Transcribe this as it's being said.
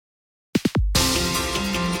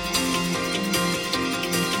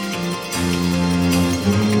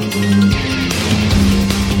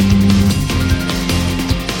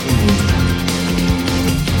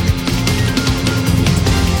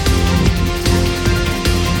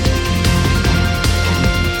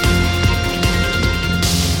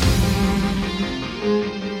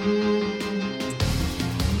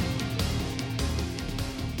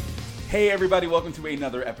everybody, welcome to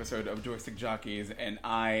another episode of Joystick Jockeys, and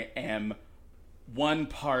I am one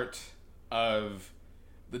part of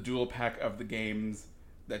the dual pack of the games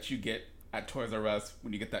that you get at Toys R Us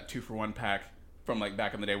when you get that 2-for-1 pack from like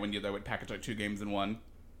back in the day when they would package like 2 games in one.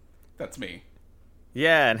 That's me.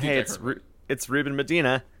 Yeah, and DJ hey, it's Ruben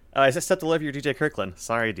Medina. I just have to love your DJ Kirkland.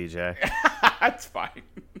 Sorry, DJ. That's fine.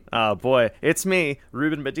 Oh boy, it's me,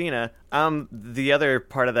 Ruben Medina. I'm the other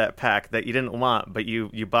part of that pack that you didn't want, but you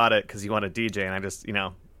bought it because you want a DJ, and I just,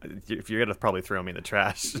 if you're gonna probably throw me in the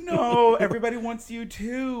trash. No, everybody wants you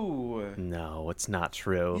too. No, it's not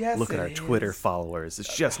true. Yes, Look at our it Twitter is. followers.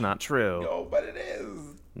 It's just not true. No, but it is.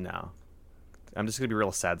 No. I'm just gonna be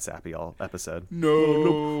real sad sappy all episode.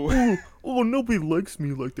 No. Oh, nobody likes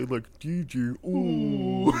me like they like DJ.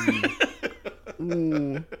 Ooh.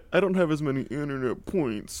 Ooh. I don't have as many internet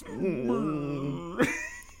points. Ooh.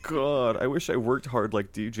 God, I wish I worked hard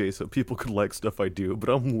like DJ so people could like stuff I do, but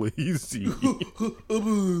I'm lazy.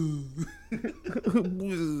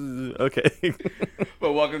 Okay.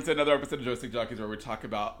 Well, welcome to another episode of Joystick Jockeys, where we talk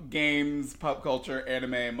about games, pop culture,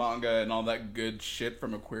 anime, manga, and all that good shit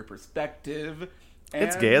from a queer perspective. And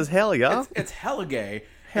It's gay as hell, y'all. It's hella gay.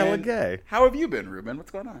 Hella And gay. How have you been, Ruben? What's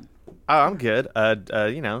going on? Oh, I'm good.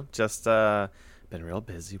 Just been real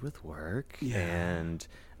busy with work, and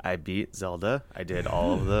I beat Zelda. I did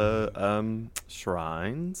all of the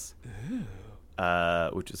shrines,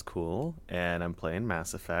 which is cool, and I'm playing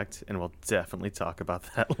Mass Effect, and we'll definitely talk about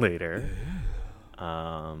that later.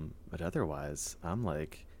 But otherwise, I'm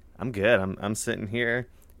good. I'm sitting here,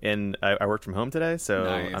 and I worked from home today, so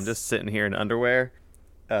Nice. I'm just sitting here in underwear,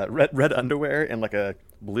 red underwear, and like a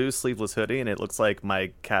blue sleeveless hoodie, and it looks like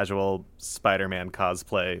my casual Spider-Man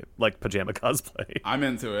cosplay, like pajama cosplay. I'm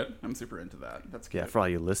into it. I'm super into that. That's good. Yeah, for all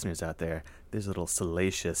you listeners out there, there's a little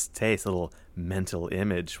salacious taste, a little mental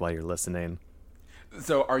image while you're listening.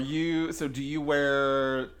 So do you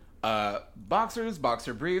wear boxers,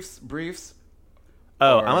 boxer briefs?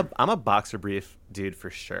 Oh, Or- I'm a boxer brief dude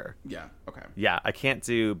for sure. Yeah. Okay. Yeah, I can't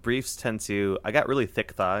do briefs. I got really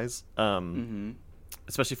thick thighs.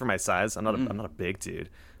 Especially for my size. I'm not a big dude,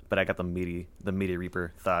 but I got the meaty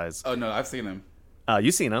Reaper thighs. Oh no, I've seen him.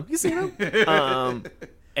 You seen them?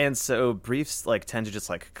 And so briefs tend to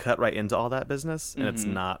just cut right into all that business, and it's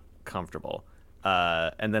not comfortable.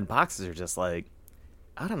 And then boxes are just I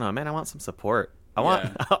don't know, man. I want some support. I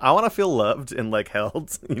want to feel loved and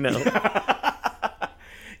held.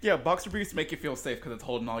 Yeah, boxer briefs make you feel safe because it's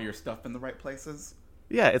holding all your stuff in the right places.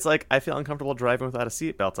 Yeah, it's I feel uncomfortable driving without a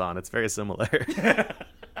seatbelt on. It's very similar.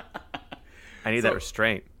 I need that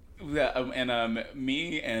restraint. Yeah,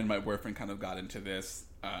 me and my boyfriend kind of got into this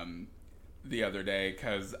the other day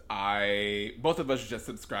because both of us just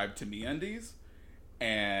subscribed to MeUndies,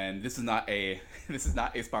 and this is not a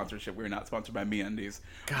sponsorship. We're not sponsored by MeUndies.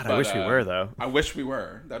 God, But, I wish we were though. I wish we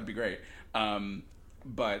were. That'd be great.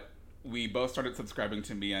 But we both started subscribing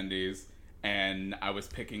to MeUndies, and I was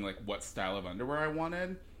picking what style of underwear I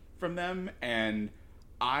wanted from them, and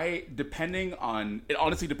it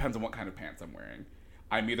honestly depends on what kind of pants I'm wearing.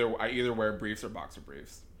 I either wear briefs or boxer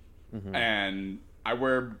briefs, and I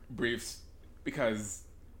wear briefs because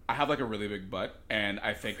I have a really big butt, and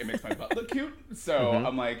I think it makes my butt look cute. So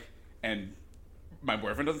I'm and my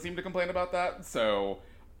boyfriend doesn't seem to complain about that. So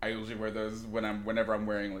I usually wear those whenever I'm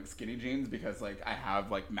wearing skinny jeans because I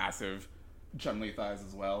have massive Chun-Li thighs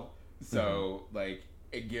as well. So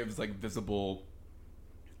it gives visible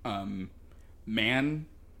man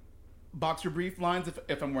boxer brief lines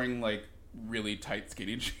if I'm wearing really tight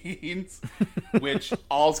skinny jeans, which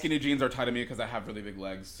all skinny jeans are tight to me because I have really big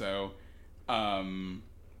legs. So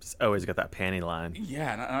Just always got that panty line.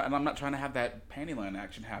 yeah, and I'm not trying to have that panty line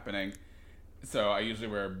action happening. So I usually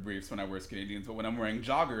wear briefs when I wear skinny jeans, but when I'm wearing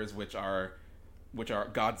joggers, which are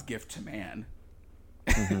God's gift to man,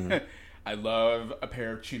 I love a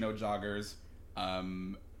pair of chino joggers.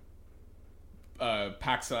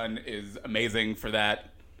 PacSun is amazing for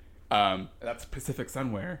that. That's Pacific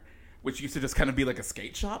Sunwear, which used to just kind of be like a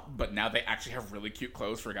skate shop, but now they actually have really cute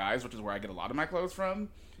clothes for guys, which is where I get a lot of my clothes from.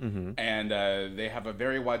 And they have a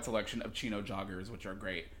very wide selection of chino joggers, which are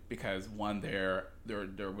great because one, they're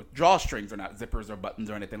with drawstrings, they're not zippers or buttons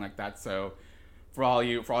or anything like that. So for all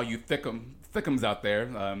you thickums out there,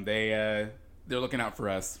 they're looking out for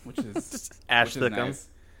us, which is Ash which is Thickum. nice.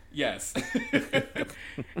 Yes.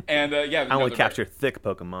 And yeah, I only capture thick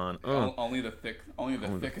Pokemon. only the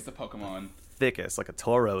thickest of Pokemon. Thickest, like a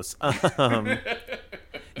Tauros.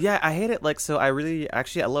 Yeah, I hate it. So I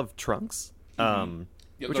love Trunks,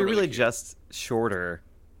 Yeah, which they're are really cute. just shorter,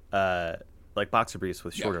 boxer briefs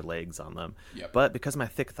with shorter legs on them. Yep. But because of my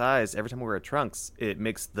thick thighs, every time I wear Trunks, it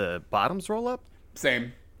makes the bottoms roll up.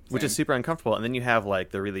 Same. which is super uncomfortable. And then you have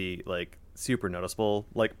like the really like super noticeable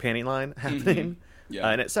like panty line happening. Yeah.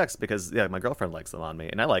 And it sucks because my girlfriend likes them on me,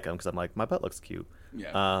 and I like them because I'm like, my butt looks cute.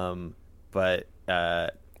 Yeah. But I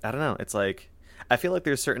don't know. It's like I feel like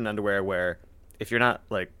there's certain underwear where if you're not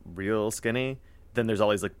like real skinny, then there's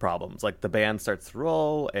always like problems. Like the band starts to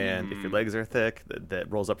roll, and if your legs are thick,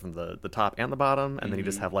 that rolls up from the top and the bottom, and then you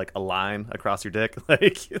just have like a line across your dick.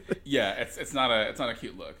 Like yeah, it's not a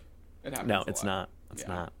cute look. It happens. no, a it's lot. not. It's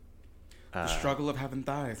not. The struggle of having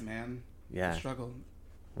thighs, man. Yeah. The struggle.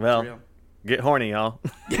 Well, It's real. get horny, y'all.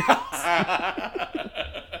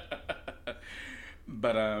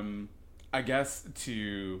 But I guess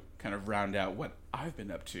to kind of round out what I've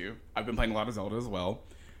been up to, I've been playing a lot of Zelda as well,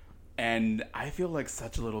 and I feel like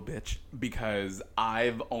such a little bitch because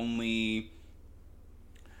I've only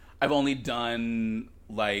done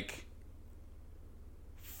like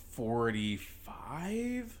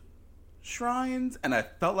 45 shrines, and I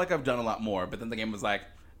felt like I've done a lot more, but then the game was like,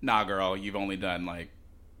 nah girl, you've only done like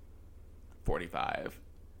 45.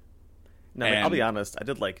 No, I'll be honest. I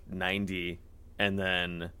did like 90, and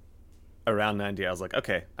then around 90, I was like,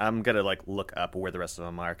 okay, I'm gonna like look up where the rest of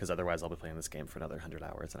them are, because otherwise I'll be playing this game for another 100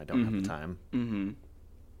 hours, and I don't have the time.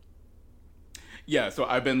 Yeah, so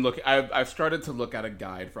I've been looking. I've started to look at a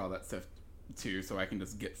guide for all that stuff too, so I can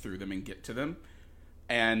just get through them and get to them.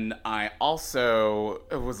 And I also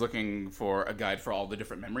was looking for a guide for all the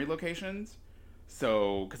different memory locations.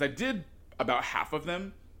 So, because I did about half of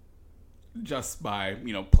them just by,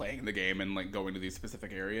 playing the game and like going to these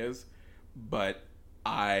specific areas. But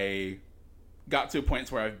I got to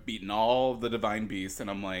points where I've beaten all the divine beasts, and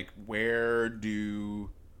I'm like, where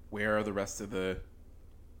are the rest of the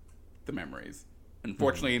memories?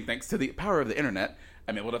 Unfortunately, thanks to the power of the internet,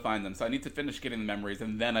 I'm able to find them. So I need to finish getting the memories,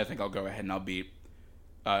 and then I think I'll go ahead and I'll beat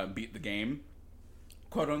the game,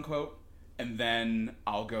 quote unquote, and then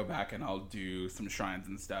I'll go back and I'll do some shrines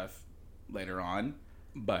and stuff later on.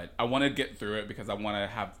 But I want to get through it because I want to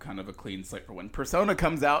have kind of a clean slate for when Persona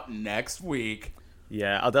comes out next week.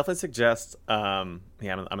 Yeah, I'll definitely suggest. I'm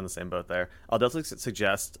in the same boat there. I'll definitely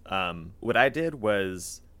suggest. What I did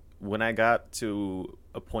was when I got to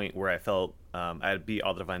a point where I felt I had beat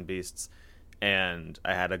all the divine beasts, and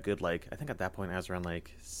I had a good I think at that point I was around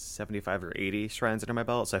 75 or 80 shrines under my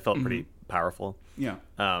belt, so I felt pretty powerful. Yeah.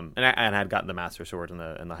 And I had gotten the Master Sword and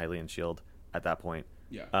the Hylian Shield at that point.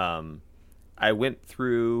 Yeah. I went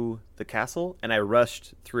through the castle and I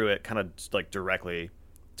rushed through it kind of directly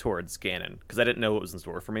towards Ganon because I didn't know what was in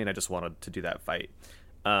store for me, and I just wanted to do that fight.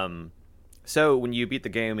 So when you beat the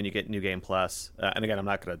game and you get New Game Plus, and again, I'm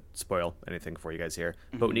not going to spoil anything for you guys here,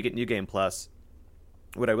 but when you get New Game Plus,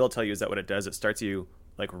 what I will tell you is that what it does, it starts you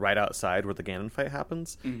right outside where the Ganon fight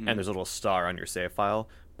happens, and there's a little star on your save file,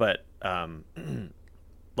 but that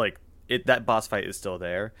boss fight is still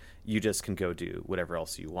there. You just can go do whatever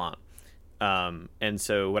else you want. And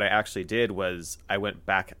so what I actually did was I went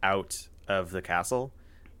back out of the castle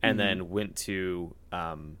and then went to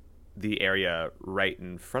the area right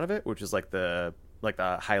in front of it, which is the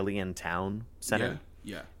Hylian town center.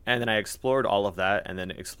 Yeah. And then I explored all of that and then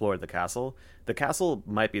explored the castle. The castle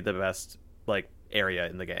might be the best area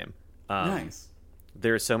in the game. Nice.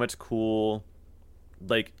 There's so much cool,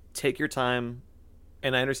 take your time.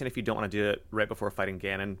 And I understand if you don't want to do it right before fighting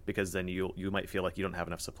Ganon, because then you might feel like you don't have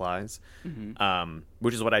enough supplies,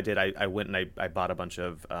 which is what I did. I went and I bought a bunch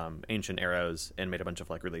of ancient arrows and made a bunch of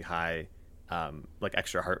really high,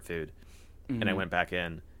 extra heart food, and I went back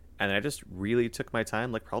in, and I just really took my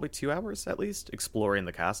time, probably 2 hours at least, exploring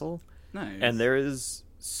the castle. Nice. And there is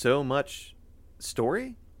so much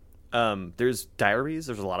story. There's diaries.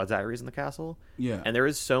 There's a lot of diaries in the castle. Yeah. And there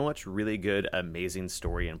is so much really good, amazing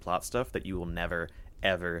story and plot stuff that you will never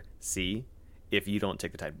ever see if you don't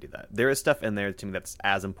take the time to do that. There is stuff in there to me that's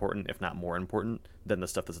as important, if not more important, than the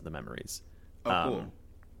stuff that's in the memories. Oh, cool.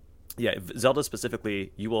 Yeah, Zelda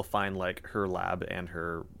specifically, you will find her lab and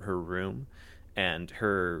her room and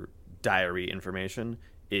her diary information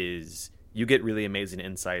is you get really amazing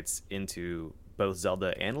insights into both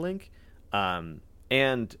Zelda and Link. And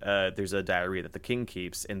there's a diary that the king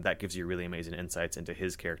keeps, and that gives you really amazing insights into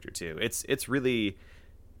his character too. It's really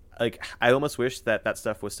I almost wish that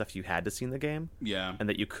stuff was stuff you had to see in the game, and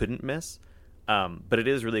that you couldn't miss. But it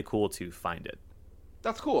is really cool to find it.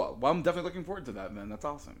 That's cool. Well, I'm definitely looking forward to that. Then that's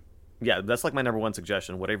awesome. Yeah, that's my number one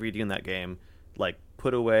suggestion. Whatever you do in that game,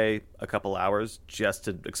 put away a couple hours just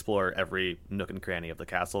to explore every nook and cranny of the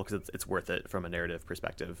castle, because it's worth it from a narrative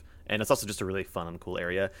perspective, and it's also just a really fun and cool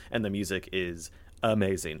area. And the music is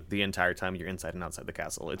amazing the entire time you're inside and outside the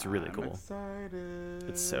castle. It's really cool. Excited.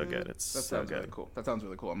 It's so good. That sounds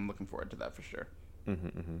really cool. I'm looking forward to that for sure.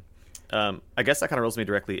 I guess that kind of rolls me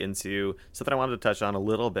directly into something I wanted to touch on a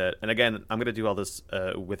little bit. And again, I'm going to do all this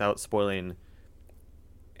without spoiling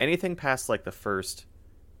anything past like the first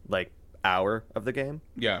like hour of the game.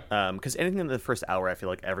 Yeah. Because anything in the first hour, I feel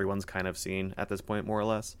like everyone's kind of seen at this point, more or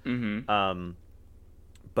less. Mm-hmm.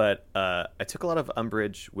 But I took a lot of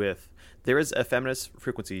umbrage with, there is a feminist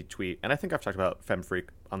frequency tweet, and I think I've talked about FemFreak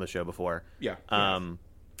on the show before. Yeah.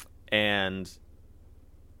 And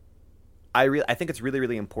I think it's really,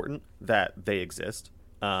 really important that they exist,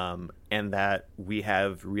 and that we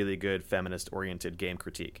have really good feminist-oriented game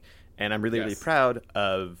critique. And I'm really, really proud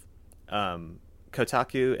of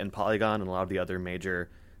Kotaku and Polygon and a lot of the other major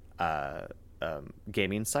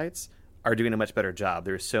gaming sites are doing a much better job.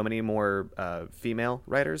 There's so many more female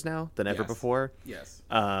writers now than ever before. Yes.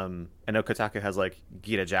 I know Kotaku has like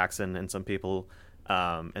Gita Jackson and some people,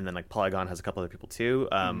 and then like Polygon has a couple other people too.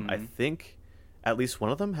 I think at least one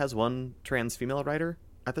of them has one trans female writer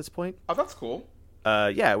at this point. Oh, that's cool.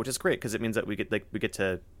 Yeah, which is great because it means that we get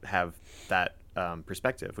to have that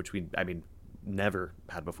perspective, which we never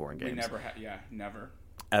had before in games. We never had, never.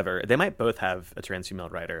 Ever. They might both have a trans female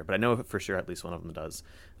writer, but I know for sure at least one of them does.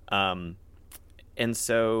 And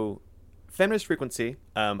so feminist frequency,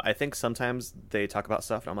 I think sometimes they talk about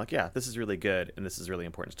stuff and I'm like, yeah, this is really good and this is really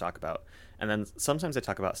important to talk about. And then sometimes they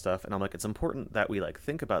talk about stuff and I'm like, it's important that we like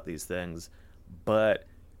think about these things, but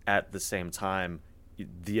at the same time,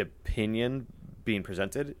 the opinion being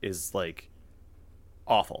presented is like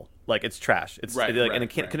awful. Like it's trash. It's right, like, right, and it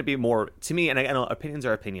can't, right. Could it be more to me? And I know opinions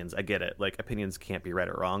are opinions. I get it. Like opinions can't be right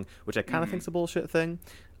or wrong, which I kind of think's a bullshit thing.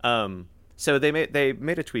 So they made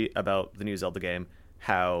a tweet about the new Zelda game,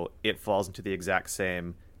 how it falls into the exact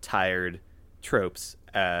same tired tropes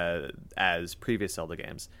as previous Zelda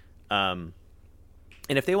games. And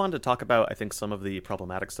if they wanted to talk about, I think, some of the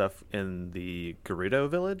problematic stuff in the Gerudo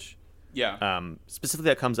village, specifically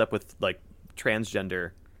that comes up with like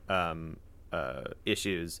transgender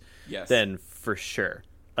issues, then for sure,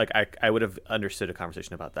 like I would have understood a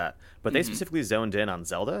conversation about that. But they specifically zoned in on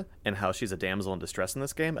Zelda and how she's a damsel in distress in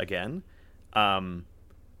this game again. And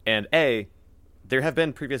there have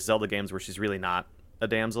been previous Zelda games where she's really not a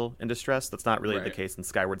damsel in distress. That's not really the case in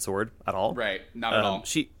Skyward Sword at all. Right, not at all.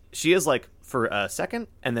 She is like for a second,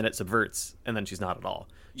 and then it subverts, and then she's not at all.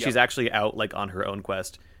 Yep. She's actually out like on her own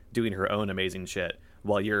quest, doing her own amazing shit,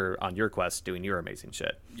 while you're on your quest doing your amazing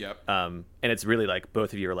shit. Yep. And it's really like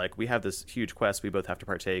both of you are like, we have this huge quest we both have to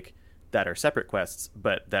partake that are separate quests,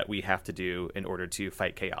 but that we have to do in order to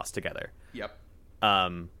fight chaos together. Yep.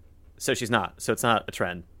 So she's not. So it's not a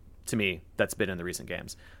trend to me that's been in the recent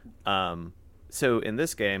games. So in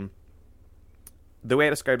this game, the way I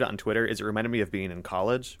described it on Twitter is it reminded me of being in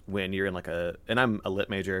college when you're in like and I'm a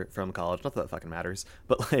lit major from college, not that fucking matters,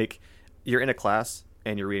 but like you're in a class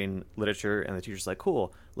and you're reading literature and the teacher's like,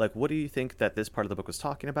 cool, like what do you think that this part of the book was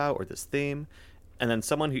talking about, or this theme? And then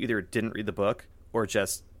someone who either didn't read the book or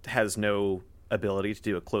just has no ability to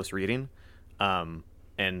do a close reading and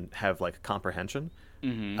have like comprehension,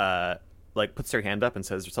 like puts their hand up and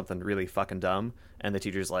says something really fucking dumb, and the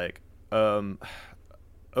teacher's like,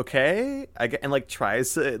 okay, and like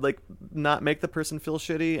tries to like not make the person feel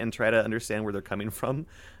shitty and try to understand where they're coming from,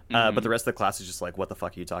 but the rest of the class is just like, what the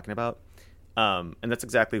fuck are you talking about? And that's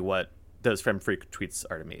exactly what those FemFreak tweets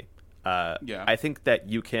are to me. I think that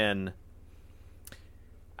you can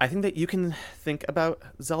think about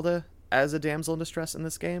Zelda as a damsel in distress in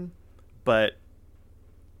this game, but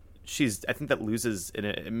I think that loses and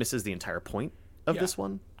it misses the entire point of this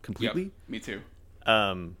one completely. Yep. Me too.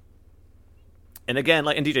 And again,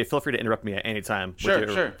 like, and DJ, feel free to interrupt me at any time with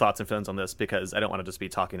your thoughts and feelings on this, because I don't want to just be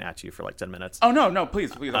talking at you for like 10 minutes. Oh no,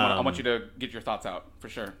 please. I want you to get your thoughts out for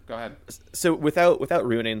sure. Go ahead. So without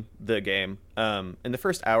ruining the game, in the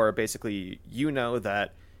first hour, basically, you know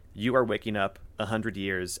that you are waking up 100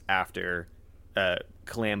 years after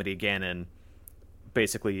Calamity Ganon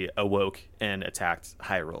basically awoke and attacked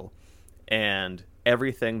Hyrule, and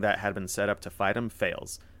everything that had been set up to fight him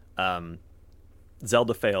fails.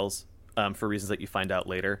 Zelda fails. For reasons that you find out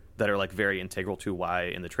later that are like very integral to why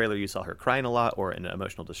in the trailer you saw her crying a lot or in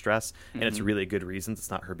emotional distress, and it's really good reasons.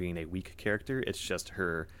 It's not her being a weak character, it's just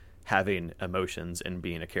her having emotions and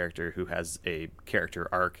being a character who has a character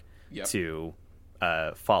arc to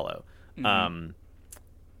follow.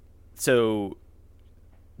 So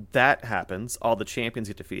that happens, all the champions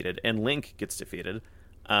get defeated, and Link gets defeated.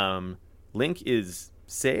 Link is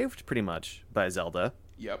saved pretty much by Zelda.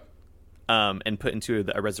 Yep. And put into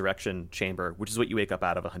a resurrection chamber, which is what you wake up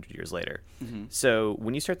out of 100 years later. So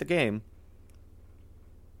when you start the game,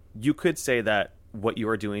 you could say that what you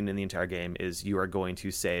are doing in the entire game is you are going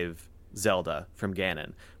to save Zelda from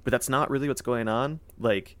Ganon. But that's not really what's going on.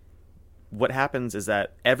 Like, what happens is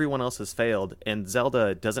that everyone else has failed, and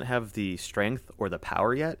Zelda doesn't have the strength or the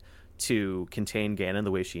power yet to contain Ganon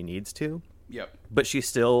the way she needs to. Yep. But she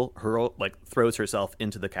still throws herself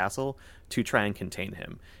into the castle to try and contain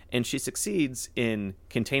him. And she succeeds in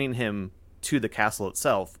containing him to the castle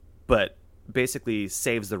itself, but basically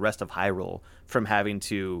saves the rest of Hyrule from having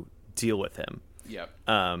to deal with him. Yep.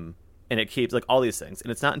 And it keeps like all these things.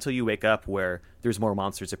 And it's not until you wake up where there's more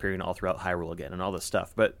monsters appearing all throughout Hyrule again and all this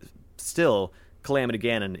stuff. But still, Calamity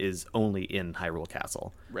Ganon is only in Hyrule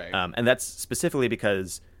Castle. Right. And that's specifically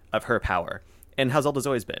because of her power. And how Zelda's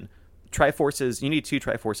always been. Triforces, you need 2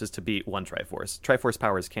 Triforces to beat 1 Triforce. Triforce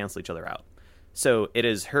powers cancel each other out. So it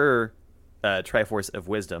is her Triforce of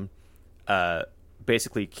Wisdom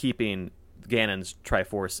basically keeping Ganon's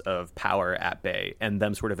Triforce of Power at bay and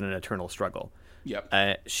them sort of in an eternal struggle.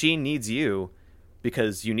 Yep. She needs you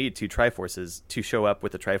because you need 2 Triforces to show up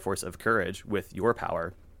with the Triforce of Courage with your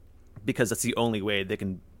power, because that's the only way they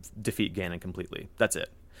can defeat Ganon completely. That's it.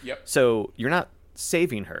 Yep. So you're not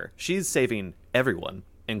saving her. She's saving everyone,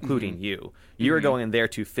 including you. You're going in there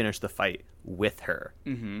to finish the fight with her.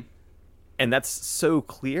 Mm-hmm. And that's so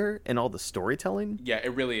clear in all the storytelling. Yeah,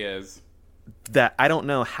 it really is. That I don't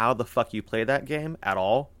know how the fuck you play that game at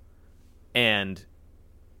all and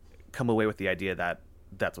come away with the idea that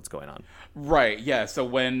that's what's going on. Right, yeah. So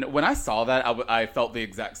when I saw that, I felt the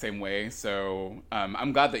exact same way. So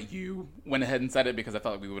I'm glad that you went ahead and said it, because I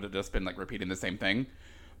felt like we would have just been like repeating the same thing.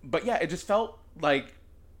 But yeah, it just felt like,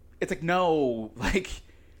 it's like, no, like,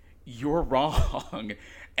 you're wrong.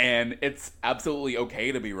 And it's absolutely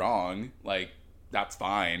okay to be wrong. Like, that's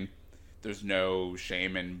fine. There's no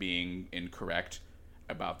shame in being incorrect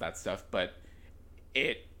about that stuff. But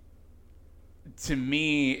to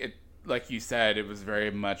me, like you said, it was very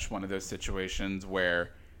much one of those situations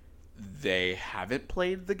where they haven't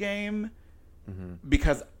played the game,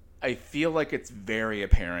 because I feel like it's very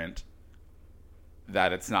apparent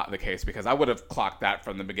that it's not the case, because I would have clocked that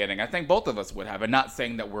from the beginning. I think both of us would have. And not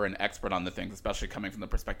saying that we're an expert on the things, especially coming from the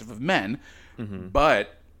perspective of men,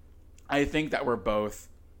 but I think that we're both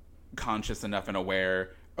conscious enough and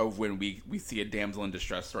aware of when we see a damsel in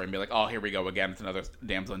distress story and be like, oh, here we go again, it's another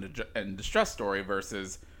damsel in distress story,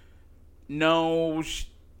 versus no,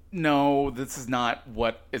 this is not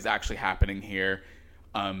what is actually happening here.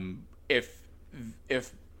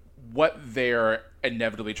 If what they're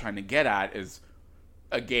inevitably trying to get at is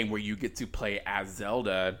a game where you get to play as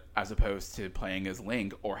Zelda as opposed to playing as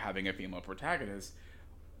Link or having a female protagonist,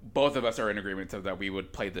 both of us are in agreement that we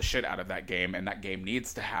would play the shit out of that game, and that game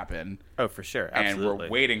needs to happen. Oh, for sure. Absolutely. And we're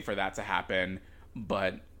waiting for that to happen.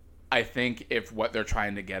 But I think if what they're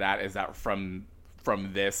trying to get at is that from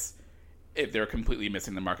this, if they're completely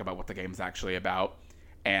missing the mark about what the game's actually about.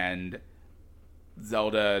 And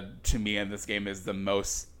Zelda, to me, in this game is the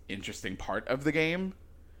most interesting part of the game.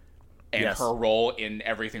 And yes. Her role in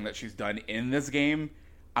everything that she's done in this game,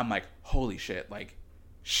 I'm like, holy shit, like,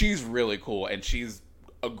 she's really cool, and she's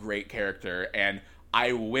a great character, and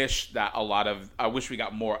I wish we got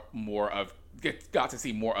got to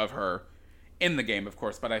see more of her in the game, of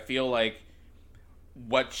course, but I feel like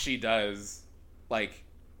what she does, like,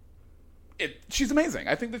 she's amazing.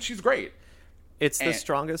 I think that she's great. It's the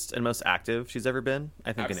strongest and most active she's ever been,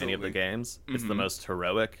 I think, absolutely. In any of the games. It's the most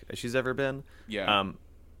heroic she's ever been. Yeah.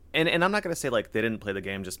 And I'm not going to say, like, they didn't play the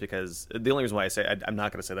game just because... The only reason why I say I'm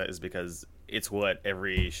not going to say that is because it's what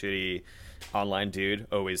every shitty online dude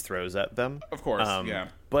always throws at them. Of course, yeah.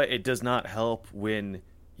 But it does not help when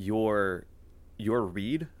your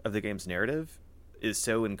read of the game's narrative is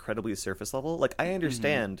so incredibly surface level. Like, I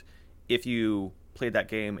understand if you played that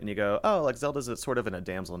game and you go, oh, like, Zelda's sort of in a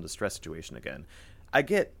damsel in distress situation again. I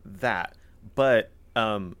get that. But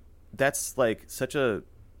that's, like, such a...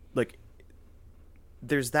 Like...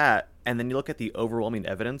 There's that, and then you look at the overwhelming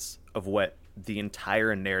evidence of what the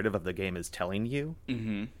entire narrative of the game is telling you.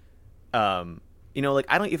 You know, like,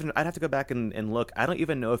 I'd have to go back and look. I don't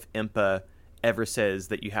even know if Impa ever says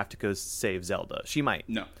that you have to go save Zelda. She might.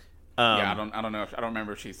 No. Yeah, I don't know. I don't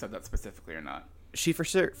remember if she said that specifically or not. She for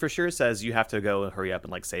sure says you have to go and hurry up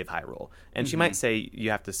and, like, save Hyrule. And she might say you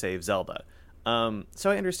have to save Zelda. So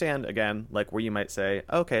I understand, again, like, where you might say,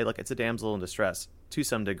 okay, like, it's a damsel in distress to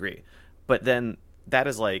some degree. But then... That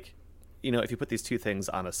is like, you know, if you put these two things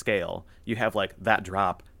on a scale, you have like that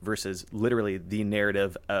drop versus literally the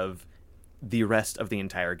narrative of the rest of the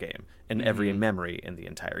entire game and every memory in the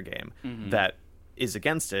entire game that is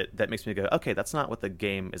against it. That makes me go, okay, that's not what the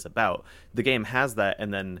game is about. The game has that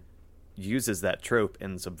and then uses that trope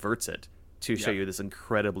and subverts it to show you this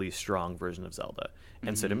incredibly strong version of Zelda.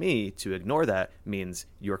 And so to me, to ignore that means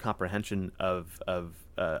your comprehension of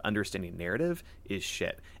understanding narrative is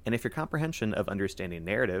shit. And if your comprehension of understanding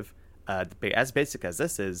narrative, as basic as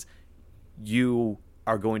this is, you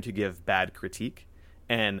are going to give bad critique.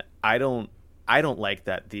 And I don't like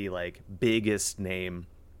that the like biggest name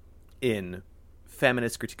in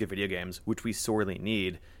feminist critique of video games, which we sorely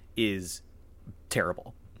need, is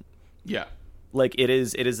terrible. Yeah. Like it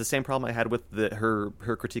is the same problem I had with her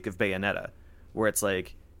critique of Bayonetta, where it's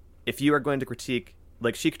like, if you are going to critique,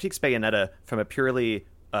 like she critiques Bayonetta from a purely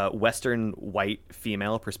Western white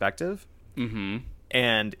female perspective,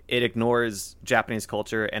 and it ignores Japanese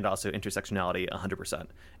culture and also intersectionality 100%.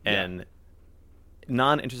 And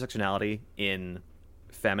non-intersectionality in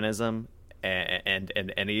feminism and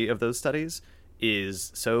any of those studies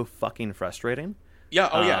is so fucking frustrating. Yeah.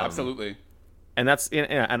 Oh yeah, absolutely. And that's,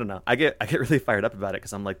 I don't know. I get really fired up about it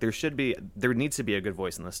because I'm like, there needs to be a good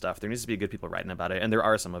voice in this stuff. There needs to be good people writing about it, and there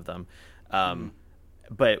are some of them.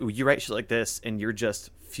 But you write shit like this, and you're just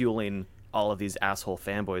fueling all of these asshole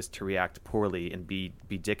fanboys to react poorly and be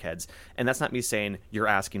dickheads. And that's not me saying you're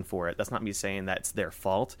asking for it. That's not me saying that it's their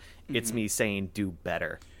fault. It's me saying do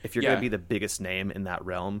better. If you're going to be the biggest name in that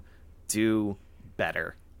realm, do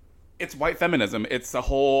better. It's white feminism. It's a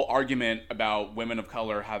whole argument about women of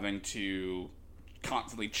color having to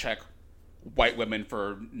constantly check white women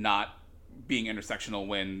for not being intersectional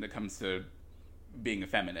when it comes to being a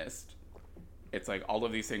feminist. It's like all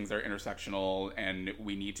of these things are intersectional, and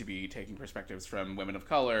we need to be taking perspectives from women of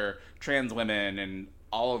color, trans women, and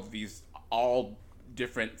all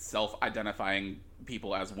different self-identifying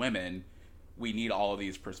people as women. We need all of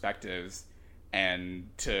these perspectives, and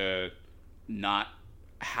to not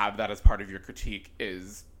have that as part of your critique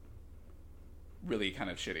is really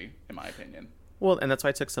kind of shitty, in my opinion. Well, and that's why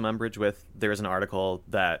I took some umbrage with, there was an article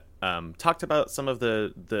that talked about some of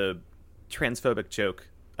the transphobic joke,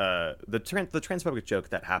 the transphobic joke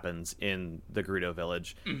that happens in the Gerudo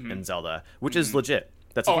Village in Zelda, which is legit.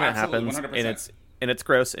 That's something that happens, 100%. and it's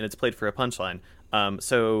gross, and it's played for a punchline.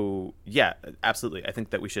 So yeah, absolutely. I think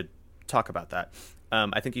that we should talk about that.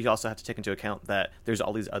 I think you also have to take into account that there's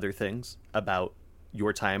all these other things about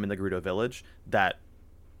your time in the Gerudo Village that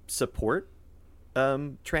support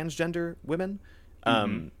transgender women.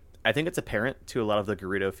 I think it's apparent to a lot of the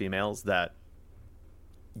Gerudo females that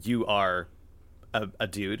you are a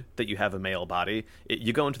dude, that you have a male body.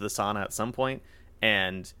 You go into the sauna at some point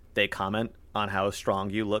and they comment on how strong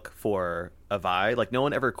you look for a Vi. Like, no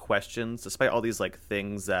one ever questions, despite all these like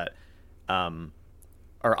things that are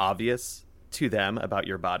obvious to them about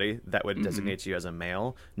your body that would designate you as a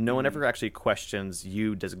male. No one ever actually questions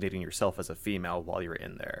you designating yourself as a female while you're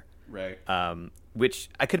in there. Right. Which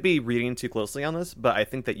I could be reading too closely on this, but I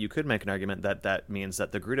think that you could make an argument that that means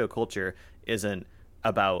that the Gerudo culture isn't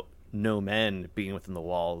about no men being within the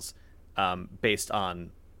walls, based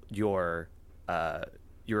on your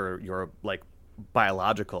like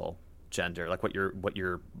biological gender, like what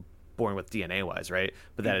you're born with DNA wise, right?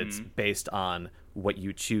 But that it's based on what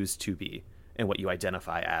you choose to be and what you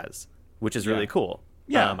identify as, which is really cool.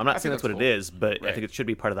 Yeah, I'm not saying that's what cool. it is, but I think it should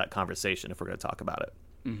be part of that conversation if we're going to talk about it.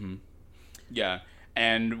 Yeah,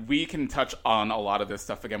 and we can touch on a lot of this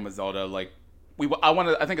stuff again with Zelda. Like,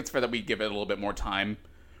 I think it's fair that we give it a little bit more time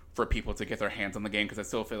for people to get their hands on the game, because I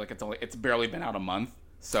still feel like it's barely been out a month.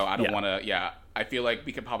 So I don't want to. Yeah, I feel like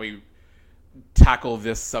we could probably tackle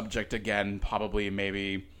this subject again, probably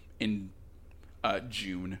maybe in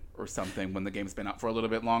June or something, when the game's been out for a little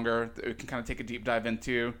bit longer. We can kind of take a deep dive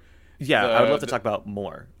into. Yeah, I would love to talk about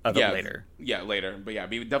more of it later. Yeah, later. But yeah,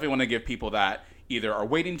 we definitely want to give people that either are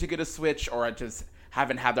waiting to get a Switch or just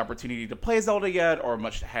haven't had the opportunity to play Zelda yet, or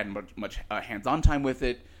much hands-on time with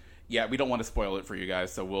it. Yeah, we don't want to spoil it for you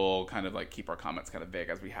guys, so we'll kind of like keep our comments kind of vague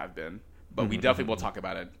as we have been. But we definitely will talk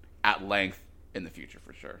about it at length in the future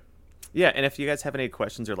for sure. Yeah, and if you guys have any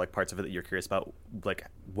questions or like parts of it that you're curious about, like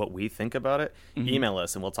what we think about it, email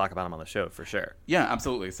us and we'll talk about them on the show for sure. Yeah,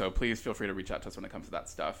 absolutely. So please feel free to reach out to us when it comes to that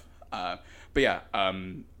stuff. But yeah,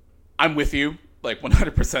 I'm with you like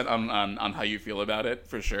 100% on how you feel about it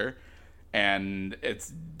for sure. And it's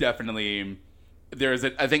definitely,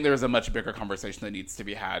 I think there's a much bigger conversation that needs to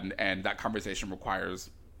be had, and that conversation requires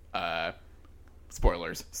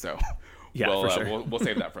spoilers. So yeah, for sure. we'll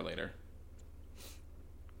save that for later.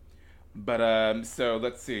 But so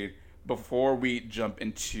let's see. Before we jump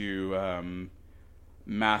into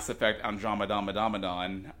Mass Effect Andromeda,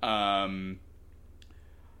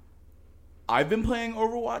 I've been playing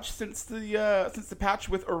Overwatch since the patch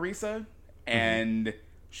with Orisa, and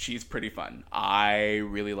she's pretty fun. I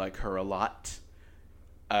really like her a lot.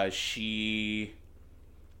 She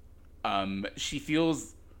She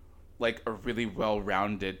feels like a really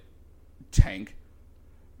well-rounded tank.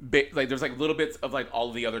 Like there's like little bits of like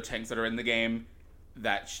all the other tanks that are in the game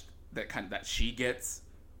that that she gets,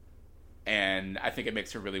 and I think it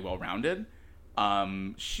makes her really well-rounded.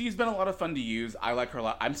 She's been a lot of fun to use. I like her a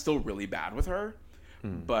lot. I'm still really bad with her,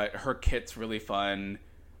 but her kit's really fun.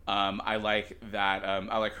 I like that.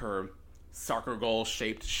 I like her soccer goal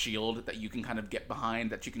shaped shield that you can kind of get behind,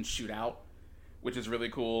 that you can shoot out, which is really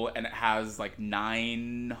cool. And it has like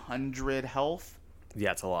 900 health.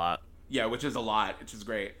 Yeah, it's a lot. Yeah, which is a lot, which is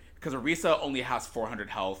great. Because Orisa only has 400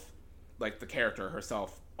 health. Like, the character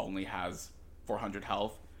herself only has 400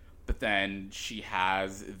 health. But then she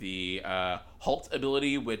has the Halt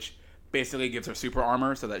ability, which basically gives her super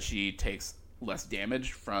armor so that she takes less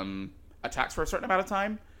damage from attacks for a certain amount of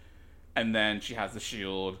time. And then she has the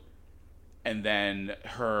shield. And then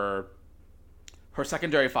her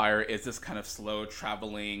secondary fire is this kind of slow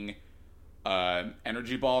traveling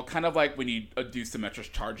energy ball, kind of like when you do Symmetra's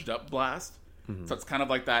charged up blast. So it's kind of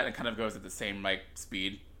like that. It kind of goes at the same like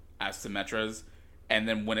speed as Symmetra's, and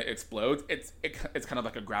then when it explodes, it's kind of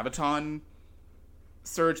like a graviton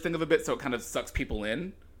surge thing of a bit. So it kind of sucks people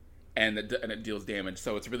in, and it deals damage.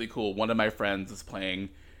 So it's really cool. One of my friends was playing,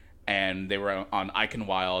 and they were on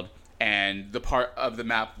Eichenwild, and the part of the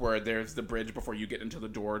map where there's the bridge before you get into the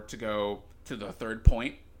door to go to the third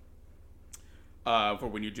point, for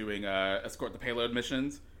when you're doing escort the payload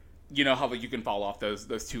missions. You know how like you can fall off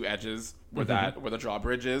those two edges where where the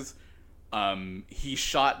drawbridge is. He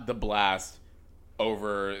shot the blast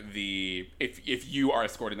over the if you are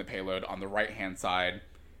escorting the payload on the right hand side,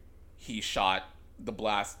 he shot the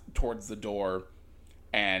blast towards the door,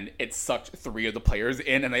 and it sucked 3 of the players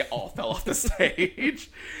in, and they all fell off the stage.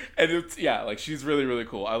 And it's like she's really really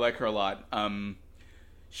cool. I like her a lot.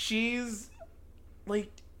 She's like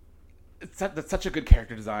that's such a good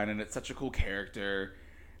character design, and it's such a cool character.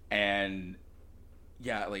 And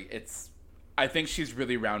yeah, like I think she's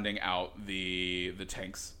really rounding out the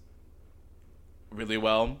tanks really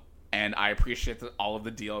well. And I appreciate that all of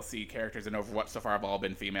the DLC characters in Overwatch so far have all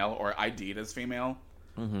been female or ID'd as female,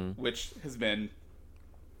 which has been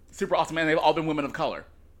super awesome. And they've all been women of color.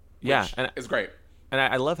 Which is great. And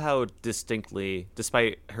I love how distinctly,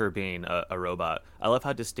 despite her being a robot, I love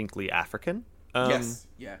how distinctly African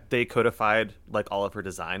they codified like all of her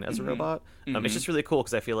design as a robot. It's just really cool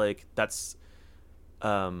because I feel like that's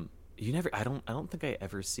I don't think I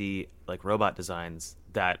ever see like robot designs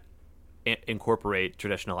that incorporate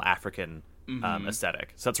traditional African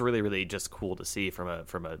aesthetic. So that's really really just cool to see from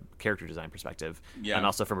a character design perspective, and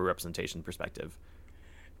also from a representation perspective.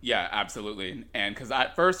 Yeah, absolutely. And because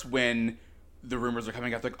at first when the rumors are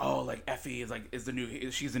coming out like, oh, like Effie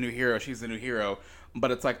she's the new hero,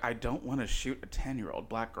 but it's like I don't want to shoot a 10-year-old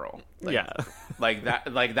black girl. Like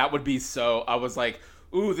that would be so. I was like,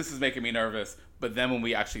 ooh, this is making me nervous. But then when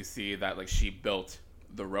we actually see that like she built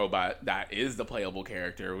the robot that is the playable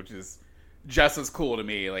character, which is just as cool to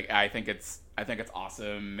me. Like I think it's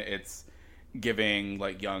awesome. It's giving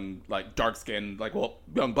like young like dark skin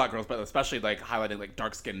young black girls, but especially like highlighting like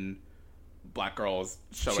dark skin black girls,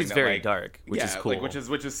 showing she's that, very like, dark, which is cool. Like,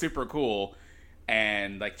 which is super cool.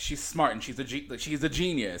 And like she's smart, and she's a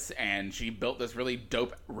genius, and she built this really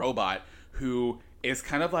dope robot who is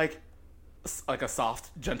kind of like a soft,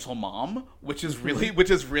 gentle mom, which is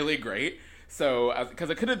really great. So because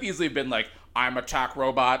it could have easily been like, I'm a attack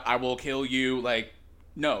robot, I will kill you. Like,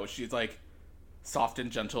 no, she's like soft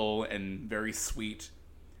and gentle and very sweet,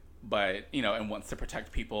 but and wants to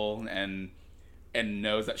protect people and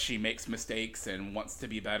knows that she makes mistakes and wants to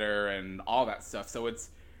be better and all that stuff. So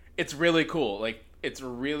it's really cool. Like it's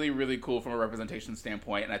really really cool from a representation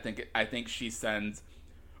standpoint, and I think she sends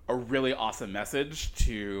a really awesome message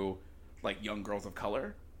to like young girls of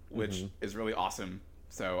color, which is really awesome.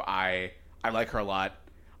 So I like her a lot.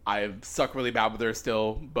 I suck really bad with her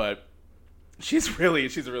still, but she's a really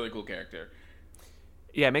cool character.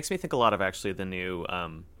 Yeah, it makes me think a lot of actually the new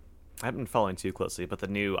I haven't been following too closely, but the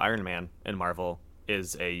new Iron Man in Marvel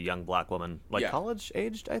is a young black woman, like college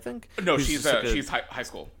aged, I think. No, she's high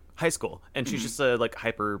school. High school, and she's just a like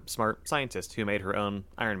hyper smart scientist who made her own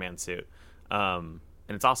Iron Man suit, and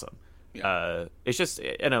it's awesome. Yeah. It's just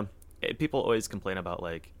people always complain about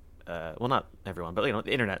like, well, not everyone, but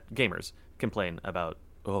the internet gamers complain about,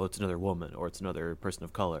 oh, it's another woman or it's another person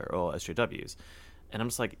of color or SJWs, and I'm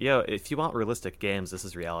just like, yo, if you want realistic games, this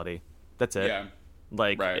is reality. That's it. Yeah.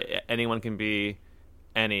 Like anyone can be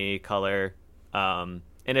any color, and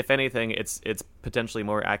if anything, it's potentially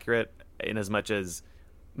more accurate in as much as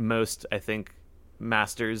most, I think,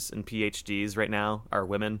 masters and PhDs right now are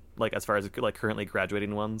women. Like as far as like currently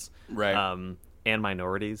graduating ones, right? And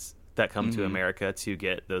minorities. that come to America to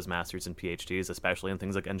get those masters and PhDs, especially in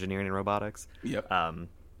things like engineering and robotics. Yep.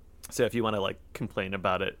 So if you want to like complain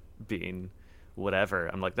about it being whatever,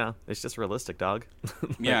 I'm like, no, it's just realistic, dog.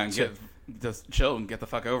 Like, yeah, and just chill and get the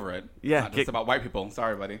fuck over it. Yeah, it's not just about white people.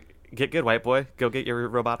 Sorry, buddy. Get good, white boy. Go get your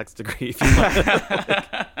robotics degree if you want.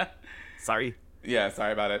 Like, sorry. Yeah,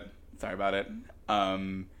 sorry about it.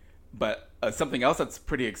 But something else that's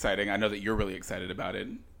pretty exciting, I know that you're really excited about it,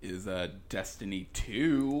 is Destiny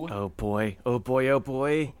 2. Oh boy. Oh boy. Oh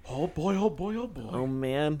boy. Oh boy, oh boy, oh boy. Oh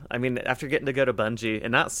man. I mean, after getting to go to Bungie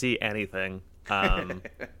and not see anything,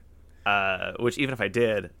 which even if I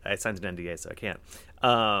did, I signed an NDA, so I can't.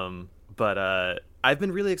 But I've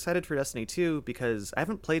been really excited for Destiny 2 because I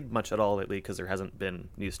haven't played much at all lately because there hasn't been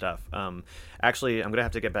new stuff. Actually, I'm going to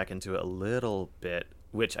have to get back into it a little bit,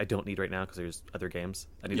 which I don't need right now because there's other games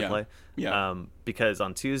I need to play. Yeah. Because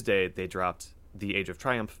on Tuesday, they dropped the Age of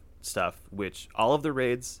Triumph stuff, which all of the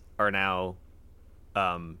raids are now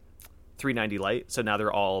 390 light. So now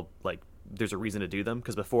they're all like, there's a reason to do them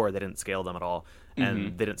because before they didn't scale them at all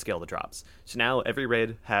and they didn't scale the drops. So now every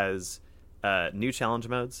raid has new challenge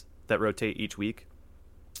modes that rotate each week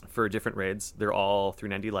for different raids. They're all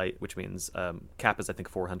 390 light, which means cap is I think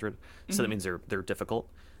 400. So that means they're difficult.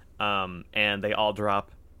 And they all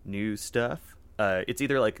drop new stuff. It's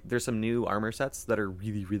either like there's some new armor sets that are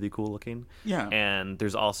really, really cool looking. Yeah. And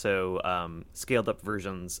there's also scaled up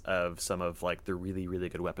versions of some of like the really, really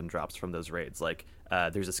good weapon drops from those raids. Like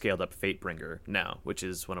there's a scaled up Fatebringer now, which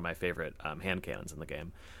is one of my favorite hand cannons in the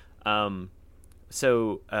game.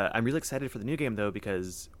 So I'm really excited for the new game though,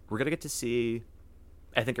 because we're going to get to see,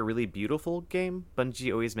 I think, a really beautiful game.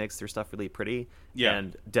 Bungie always makes their stuff really pretty. Yeah.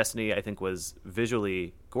 And Destiny, I think, was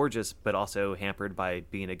visually gorgeous, but also hampered by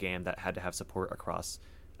being a game that had to have support across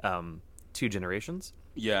 2 generations.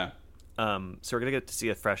 Yeah. So we're going to get to see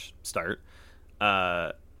a fresh start.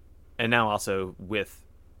 And now also with,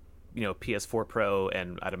 PS4 Pro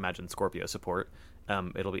and I'd imagine Scorpio support,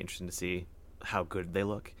 it'll be interesting to see how good they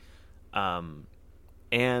look.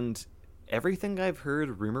 And everything I've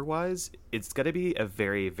heard rumor-wise, it's going to be a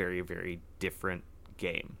very, very, very different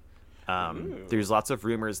game. There's lots of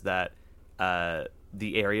rumors that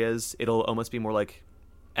the areas, it'll almost be more like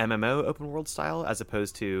MMO open world style, as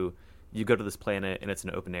opposed to you go to this planet and it's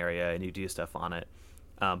an open area and you do stuff on it.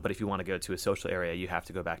 But if you want to go to a social area, you have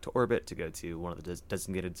to go back to orbit to go to one of the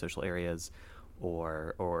designated social areas,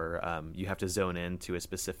 or you have to zone in to a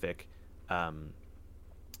specific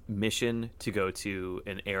mission to go to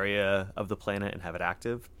an area of the planet and have it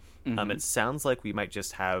active. It sounds like we might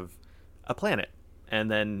just have a planet, and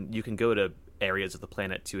then you can go to areas of the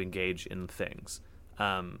planet to engage in things,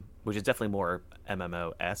 which is definitely more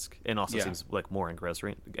MMO-esque and also seems like more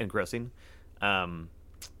engrossing. I'm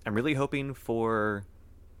really hoping for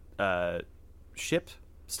ship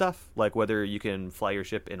stuff, like whether you can fly your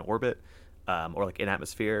ship in orbit or like in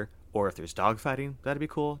atmosphere, or if there's dogfighting, that'd be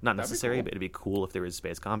cool. Not necessary, cool. but it'd be cool if there was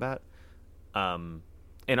space combat.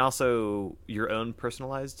 And also your own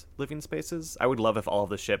personalized living spaces. I would love if all of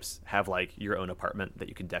the ships have like your own apartment that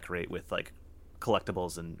you can decorate with like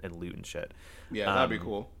collectibles and loot and shit. Yeah, that'd be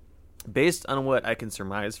cool. Based on what I can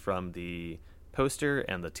surmise from the poster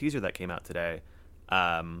and the teaser that came out today,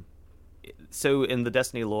 so in the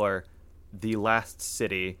Destiny lore, the last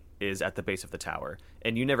city is at the base of the tower,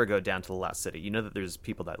 and you never go down to the last city. You know that there's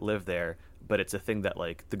people that live there, but it's a thing that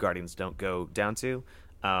like the Guardians don't go down to,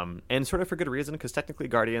 and sort of for good reason, because technically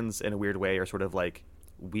Guardians in a weird way are sort of like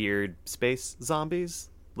weird space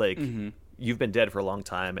zombies. Like you've been dead for a long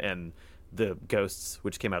time, and the ghosts,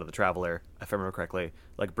 which came out of the Traveler, if I remember correctly,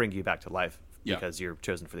 like bring you back to life because you're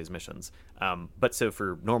chosen for these missions. But so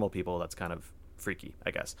for normal people, that's kind of freaky,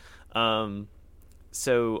 I guess.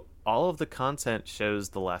 So all of the content shows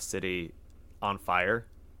the last city on fire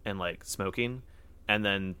and like smoking, and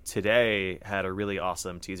then today had a really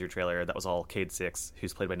awesome teaser trailer that was all Cade Six,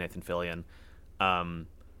 who's played by Nathan Fillion, and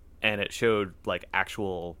it showed like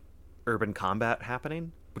actual urban combat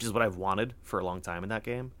happening, which is what I've wanted for a long time in that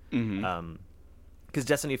game. Because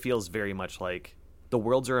Destiny feels very much like the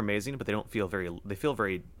worlds are amazing, but they feel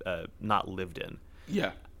very not lived in.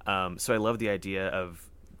 Yeah. So I love the idea of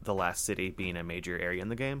the last city being a major area in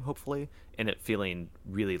the game, hopefully, and it feeling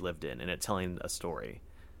really lived in and it telling a story.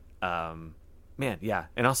 Man, yeah.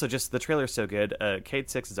 And also just the trailer's so good. Cade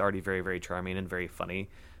Six is already very, very charming and very funny.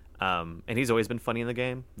 And he's always been funny in the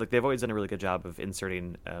game. Like they've always done a really good job of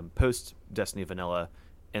inserting post Destiny Vanilla,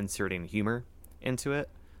 inserting humor into it.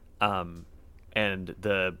 And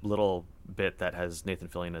the little bit that has Nathan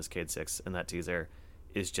Fillion as Cade Six in that teaser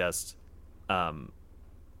is just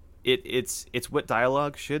it's what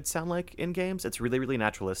dialogue should sound like in games. It's really, really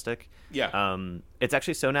naturalistic. Yeah. It's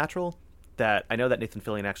actually so natural that I know that Nathan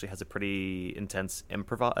Fillion actually has a pretty intense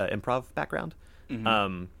improv background.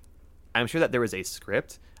 I'm sure that there was a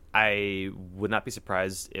script. I would not be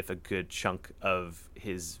surprised if a good chunk of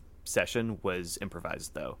his session was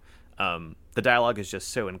improvised, though. The dialogue is just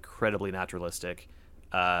so incredibly naturalistic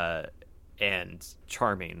and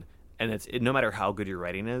charming, and no matter how good your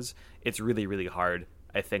writing is, it's really, really hard,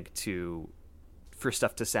 I think, for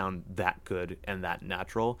stuff to sound that good and that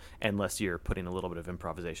natural unless you're putting a little bit of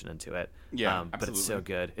improvisation into it. Yeah, but it's so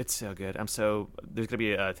good. It's so good. There's gonna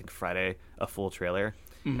be I think Friday a full trailer,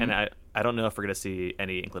 and I don't know if we're gonna see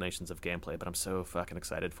any inclinations of gameplay, but I'm so fucking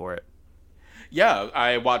excited for it. Yeah,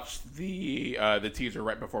 I watched the teaser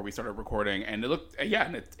right before we started recording, and it looked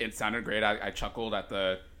and it sounded great. I chuckled at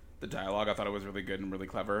the dialogue. I thought it was really good and really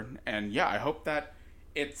clever. And yeah, I hope that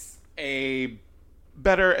it's a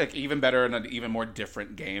even better and an even more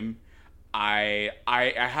different game. I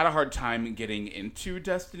had a hard time getting into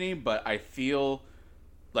Destiny, but I feel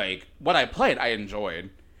like what I played I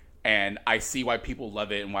enjoyed, and I see why people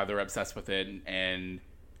love it and why they're obsessed with it and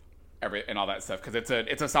all that stuff, because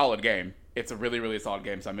it's a solid game. It's a really, really solid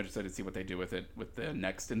game, so I'm interested to see what they do with it with the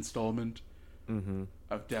next installment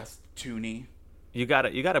of Destiny. You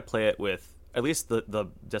gotta play it with at least the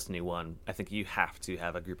Destiny 1. I think you have to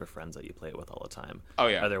have a group of friends that you play it with all the time. Oh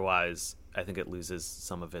yeah. Otherwise, I think it loses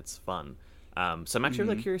some of its fun. So I'm actually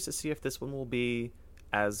really curious to see if this one will be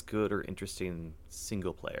as good or interesting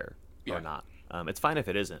single player or not. It's fine if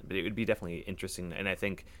it isn't, but it would be definitely interesting, and I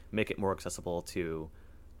think make it more accessible to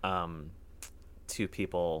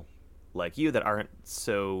people like you that aren't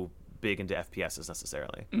so big into FPSs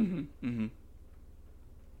necessarily.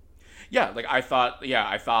 Yeah, like I thought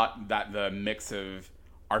that the mix of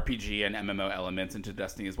RPG and MMO elements into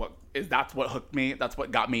Destiny that's what hooked me. That's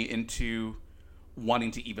what got me into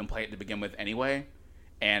wanting to even play it to begin with anyway.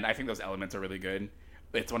 And I think those elements are really good.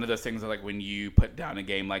 It's one of those things that, like, when you put down a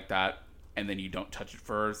game like that and then you don't touch it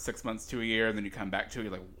for 6 months to a year, and then you come back to it,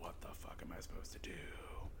 you're like, what the fuck am I supposed to do?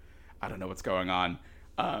 I don't know what's going on.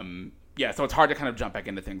 So it's hard to kind of jump back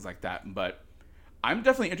into things like that, but I'm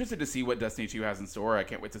definitely interested to see what Destiny 2 has in store. I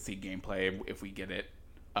can't wait to see gameplay if we get it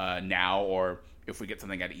now, or if we get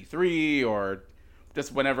something at E3, or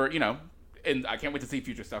just whenever, and I can't wait to see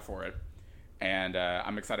future stuff for it. And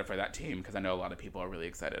I'm excited for that team, because I know a lot of people are really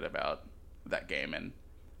excited about that game, and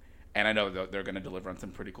I know they're going to deliver on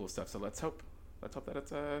some pretty cool stuff, so let's hope that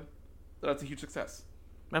it's a huge success.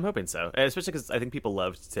 I'm hoping so, especially because I think people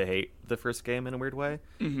loved to hate the first game in a weird way.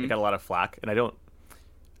 It got a lot of flack, and I don't,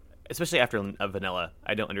 especially after Vanilla,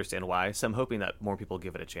 I don't understand why. So I'm hoping that more people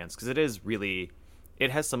give it a chance, because it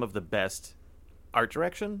has some of the best art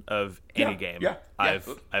direction of any game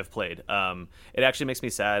I've played. It actually makes me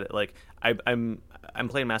sad. Like I'm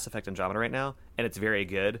playing Mass Effect Andromeda right now, and it's very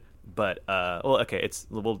good. But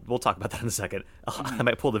we'll talk about that in a second. I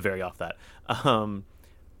might pull the very off that.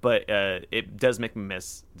 But it does make me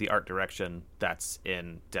miss the art direction that's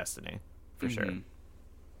in Destiny, for sure.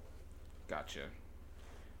 Gotcha.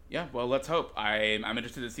 Yeah, well, let's hope. I'm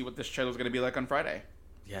interested to see what this trailer's going to be like on Friday.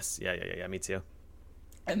 Yes, yeah, me too.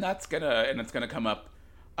 And it's gonna come up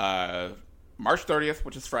March 30th,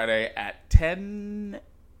 which is Friday at 10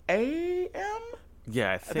 a.m.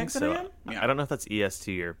 Yeah, I think so. Yeah. I don't know if that's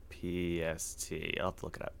EST or PST. I'll have to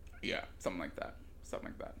look it up. Yeah, something like that.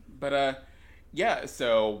 But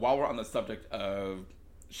so while we're on the subject of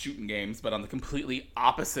shooting games, but on the completely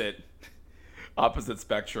opposite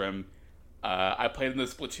spectrum, I played in the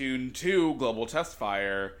Splatoon 2 Global Test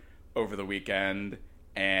Fire over the weekend,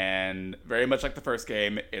 and very much like the first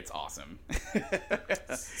game, it's awesome.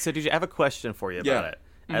 So DJ, I have a question for you about it.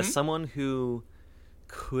 As someone who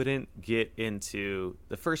couldn't get into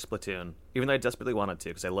the first Splatoon, even though I desperately wanted to,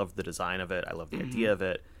 because I loved the design of it, I loved the idea of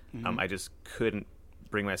it, I just couldn't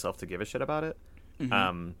bring myself to give a shit about it.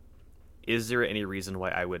 Is there any reason why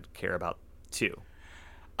I would care about 2?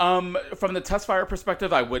 From the test fire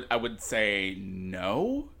perspective, I would say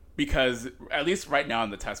no, because at least right now in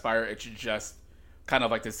the test fire, it's just kind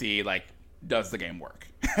of like to see, like, does the game work?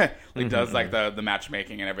 Does like the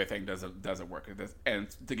matchmaking and everything, does it work? And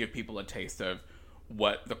to give people a taste of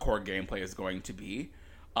what the core gameplay is going to be.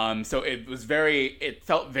 So it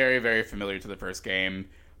felt very, very familiar to the first game.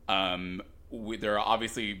 There are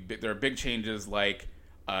big changes, like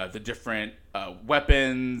the different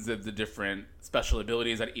weapons, the different special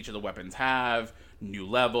abilities that each of the weapons have, new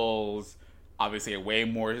levels. Obviously, a way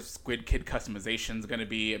more Squid Kid customization is going to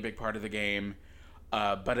be a big part of the game.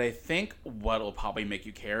 But I think what will probably make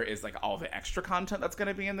you care is like all the extra content that's going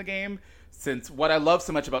to be in the game. Since what I love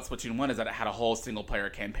so much about Splatoon 1 is that it had a whole single player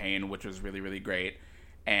campaign, which was really, really great.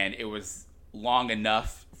 And it was long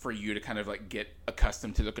enough for you to kind of like get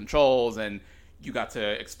accustomed to the controls, and you got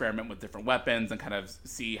to experiment with different weapons and kind of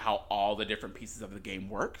see how all the different pieces of the game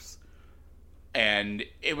works. And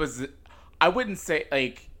it was, I wouldn't say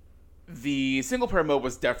like the single player mode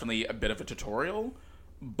was definitely a bit of a tutorial,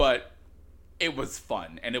 but it was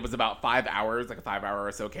fun, and it was about 5 hours, like a 5 hour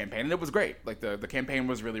or so campaign, and it was great. Like the campaign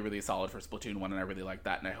was really, really solid for Splatoon 1, and I really liked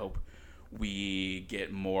that, and I hope we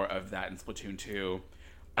get more of that in Splatoon 2.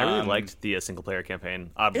 I really liked the single player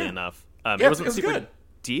campaign, oddly enough. Yeah, it wasn't it was super good.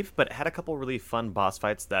 deep, but it had a couple really fun boss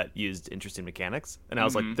fights that used interesting mechanics, and I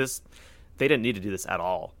was Mm-hmm. like, they didn't need to do this at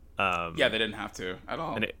all. Yeah, they didn't have to at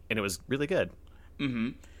all. And it was really good.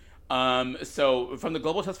 So from the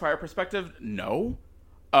global test fire perspective, no.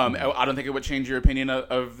 I don't think it would change your opinion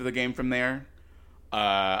of the game from there.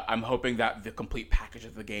 I'm hoping that the complete package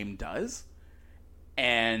of the game does.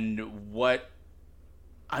 And what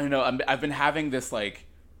I don't know. I've been having this like.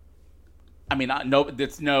 I mean,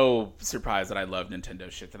 it's no surprise that I love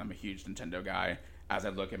Nintendo shit. That I'm a huge Nintendo guy. As I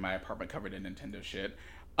look at my apartment covered in Nintendo shit,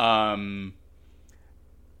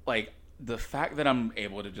 like the fact that I'm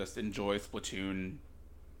able to just enjoy Splatoon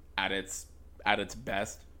at its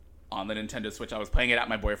best on the Nintendo Switch. I was playing it at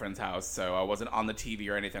my boyfriend's house, so I wasn't on the TV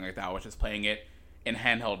or anything like that. I was just playing it in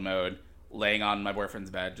handheld mode, laying on my boyfriend's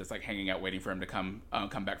bed, just like hanging out, waiting for him to come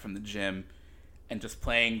back from the gym, and just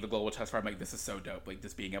playing the global test fire. I'm like, this is so dope. Like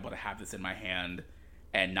just being able to have this in my hand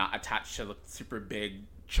and not attached to the super big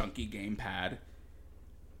chunky gamepad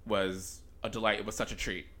was a delight. It was such a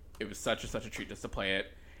treat. It was such a treat just to play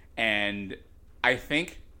it. And I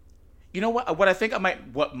think, you know what I think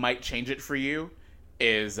what might change it for you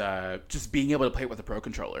is just being able to play it with a Pro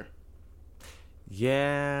Controller.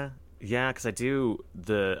 Yeah, because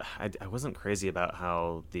I wasn't crazy about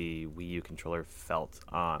how the Wii U controller felt,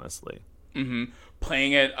 honestly.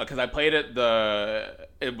 Playing it, because I played it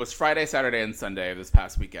it was Friday, Saturday, and Sunday of this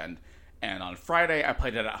past weekend. And on Friday, I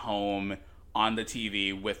played it at home on the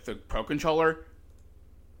TV with the Pro Controller.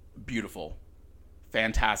 Beautiful.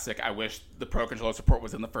 Fantastic. I wish the Pro Controller support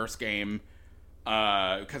was in the first game,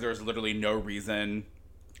 because there was literally no reason.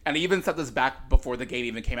 And I even said this back before the game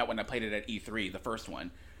even came out when I played it at E3, the first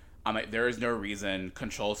one. I'm like, there is no reason,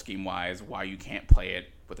 control scheme wise, why you can't play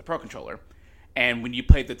it with the Pro Controller. And when you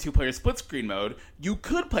played the 2-player split screen mode, you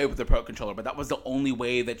could play with the Pro Controller, but that was the only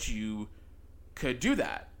way that you could do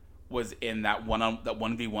that. Was in that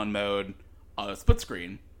 1v1 mode, split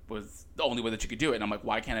screen was the only way that you could do it. And I'm like,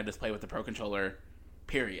 why can't I just play with the Pro Controller?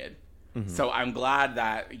 Period. So I'm glad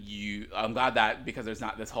that because there's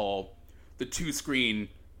not this whole the 2-screen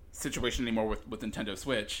situation anymore with Nintendo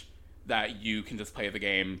Switch, that you can just play the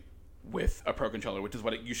game with a Pro Controller, which is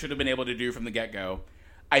what you should have been able to do from the get-go.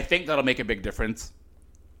 I think that'll make a big difference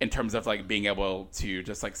in terms of like being able to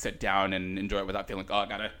just like sit down and enjoy it without feeling like, oh, I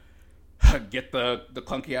gotta get the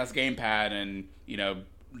clunky ass gamepad and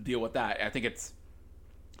deal with that. I think it's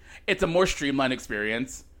a more streamlined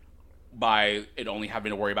experience by it only having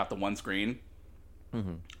to worry about the one screen.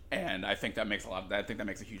 And I think that makes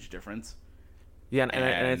a huge difference. Yeah, and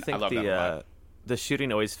I think love that a lot. The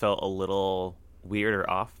shooting always felt a little weird or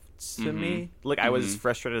off to me. Like I was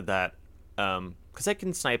frustrated that because I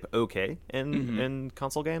can snipe okay in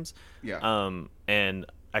console games. Yeah. And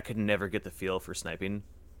I could never get the feel for sniping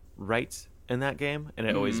right in that game, and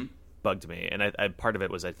it always bugged me. And I part of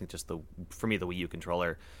it was I think just for me the Wii U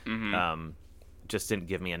controller just didn't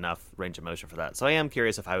give me enough range of motion for that. So I am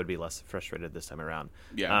curious if I would be less frustrated this time around.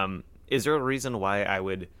 Yeah. Is there a reason why I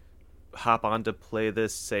would hop on to play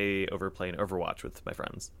this, say, over playing Overwatch with my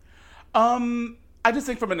friends? I just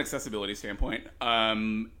think from an accessibility standpoint,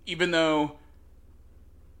 even though,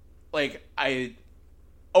 like,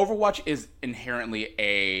 Overwatch is inherently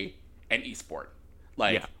an esport.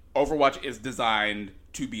 Like, Overwatch is designed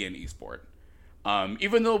to be an esport.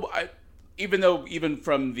 Even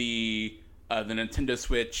from the Nintendo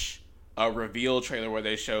Switch reveal trailer where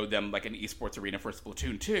they showed them like an esports arena for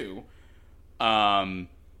Splatoon 2,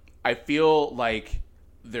 I feel like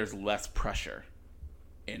there's less pressure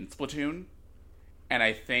in Splatoon, and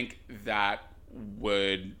I think that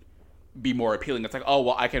would be more appealing. It's like, oh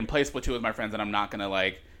well, I can play Splatoon with my friends, and I'm not gonna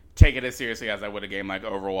like take it as seriously as I would a game like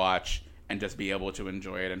Overwatch, and just be able to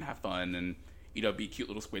enjoy it and have fun and be cute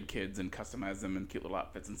little squid kids and customize them in cute little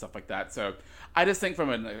outfits and stuff like that. So I just think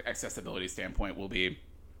from an accessibility standpoint I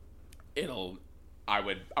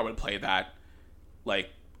would play that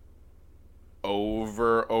like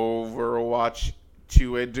over Overwatch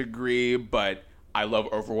to a degree, but I love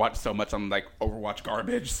Overwatch so much. I'm like Overwatch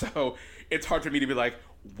garbage. So it's hard for me to be like,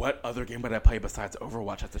 what other game would I play besides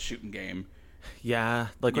Overwatch as a shooting game? Yeah,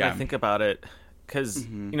 like when I think about it, because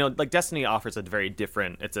like Destiny offers a very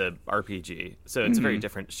different. It's a RPG, so it's a very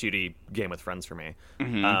different shooty game with friends for me.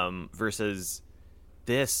 Versus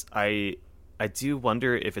this, I do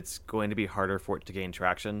wonder if it's going to be harder for it to gain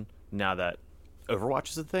traction now that Overwatch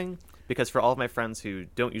is a thing. Because for all of my friends who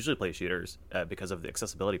don't usually play shooters because of the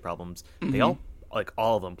accessibility problems, they all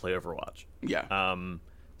of them play Overwatch. Yeah.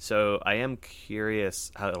 So I am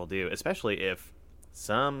curious how it'll do, especially if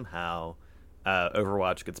somehow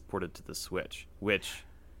Overwatch gets ported to the Switch, which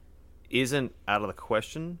isn't out of the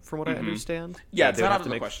question from what I understand. Yeah, it's not out of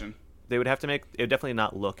the question. They would have to make it definitely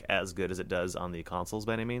not look as good as it does on the consoles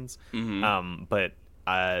by any means. But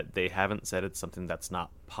they haven't said it's something that's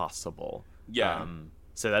not possible. Yeah.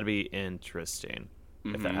 So that'd be interesting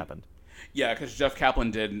if that happened. Yeah, because Jeff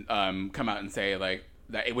Kaplan did come out and say like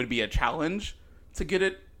that it would be a challenge to get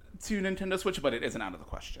it to Nintendo Switch, but it isn't out of the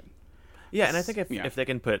question. Yeah, and I think if they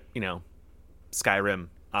can put Skyrim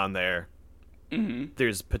on there,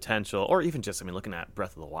 there's potential, or even just looking at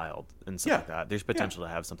Breath of the Wild and stuff like that, there's potential to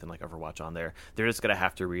have something like Overwatch on there. They're just gonna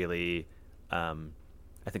have to really, I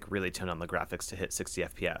think, really tone on the graphics to hit 60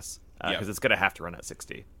 FPS because it's gonna have to run at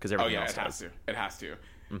 60 because everything else does. It has to.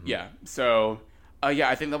 Yeah. So,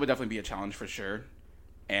 I think that would definitely be a challenge for sure.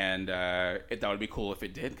 And that would be cool if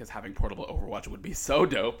it did, because having portable Overwatch would be so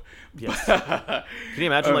dope. Yes. Can you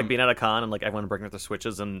imagine being at a con and everyone bringing up their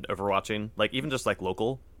Switches and Overwatching, even just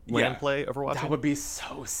local LAN play Overwatching? That would be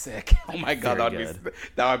so sick. Oh my god,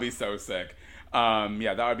 that would be so sick.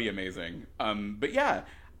 That would be amazing. But yeah,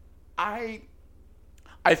 I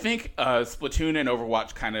think Splatoon and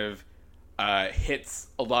Overwatch kind of hits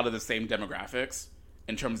a lot of the same demographics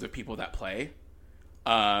in terms of people that play.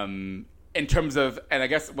 In terms of, and I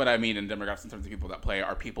guess what I mean in demographics in terms of people that play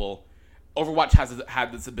are people, Overwatch has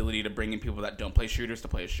had this ability to bring in people that don't play shooters to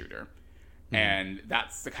play a shooter. And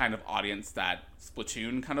that's the kind of audience that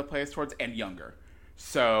Splatoon kind of plays towards, and younger.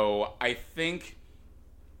 So I think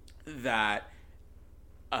that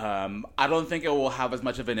I don't think it will have as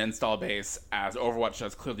much of an install base as Overwatch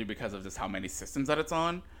does, clearly because of just how many systems that it's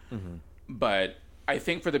on. But I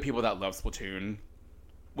think for the people that love Splatoon,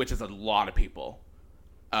 which is a lot of people,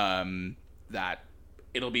 that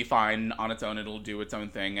it'll be fine on its own. It'll do its own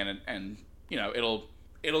thing, and it'll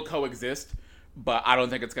coexist. But I don't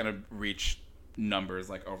think it's gonna reach numbers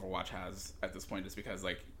like Overwatch has at this point, just because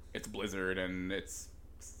it's Blizzard and it's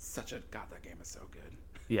such a that game is so good.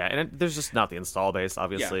 Yeah, and there's just not the install base,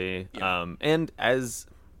 obviously. And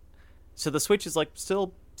so the Switch is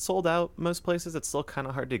still sold out most places. It's still kind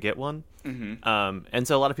of hard to get one. And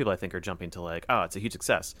so a lot of people I think are jumping to it's a huge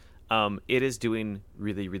success. It is doing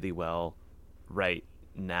really, really well right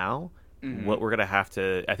now. What we're going to have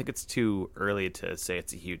to... I think it's too early to say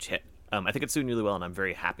it's a huge hit. I think it's doing really well, and I'm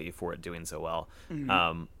very happy for it doing so well.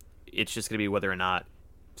 It's just going to be whether or not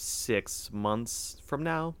 6 months from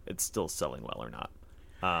now it's still selling well or not.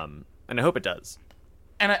 And I hope it does.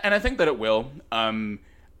 And I think that it will.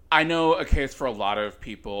 I know a case for a lot of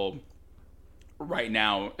people right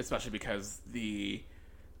now, especially because the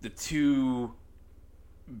two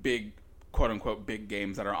big, quote-unquote, big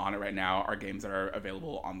games that are on it right now are games that are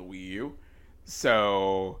available on the Wii U.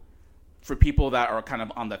 So for people that are kind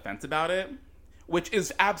of on the fence about it, which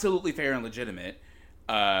is absolutely fair and legitimate,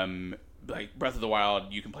 Breath of the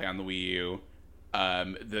Wild you can play on the Wii U.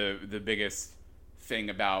 The biggest thing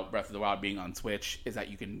about Breath of the Wild being on Switch is that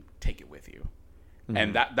you can take it with you.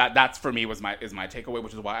 And that's for me is my takeaway,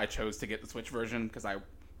 which is why I chose to get the Switch version, because I'm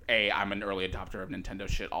an early adopter of Nintendo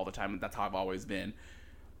shit all the time. That's how I've always been.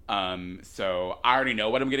 So I already know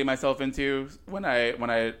what I'm getting myself into when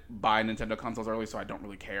I buy Nintendo consoles early, so I don't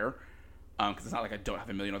really care, because it's not like I don't have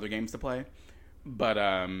a million other games to play. But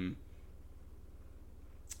and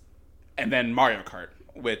then Mario Kart,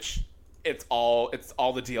 which it's all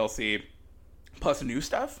the DLC plus new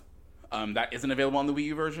stuff that isn't available on the Wii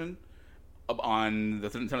U version, on the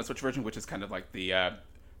Nintendo Switch version, which is kind of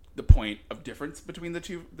the point of difference between the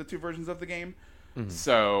two versions of the game.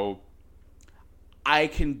 So I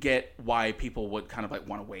can get why people would kind of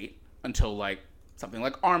want to wait until something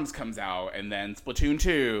like ARMS comes out, and then Splatoon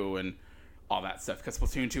 2 and all that stuff, because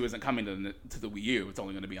Splatoon 2 isn't coming to the Wii U. It's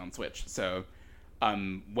only going to be on Switch. So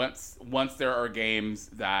once there are games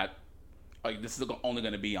that this is only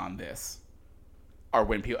going to be on this, are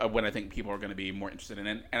when I think people are going to be more interested in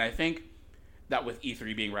it. And I think that with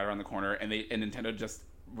E3 being right around the corner, and Nintendo just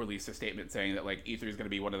released a statement saying that E3 is going to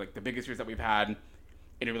be one of the biggest years that we've had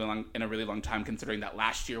in a really long time, considering that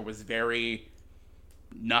last year was very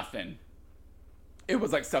nothing. it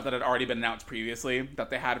was like stuff that had already been announced previously that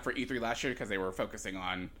they had for E3 last year because they were focusing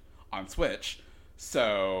on Switch.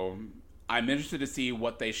 So I'm interested to see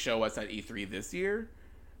what they show us at E3 this year,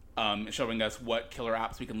 showing us what killer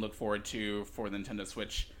apps we can look forward to for the Nintendo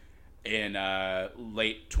Switch in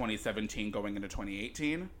late 2017 going into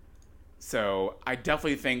 2018. So I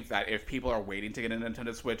definitely think that if people are waiting to get a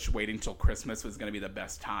Nintendo Switch, waiting till Christmas is going to be the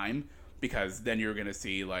best time, because then you're going to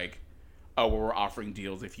see like, oh, well, we're offering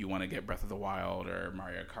deals if you want to get Breath of the Wild or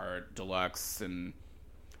Mario Kart Deluxe and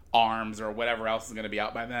ARMS or whatever else is going to be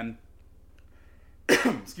out by then.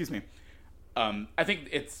 Excuse me. I think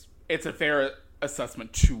it's a fair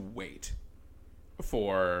assessment to wait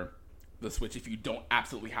for the Switch if you don't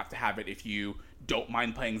absolutely have to have it. If you don't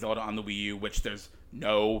mind playing Zelda on the Wii U, which there's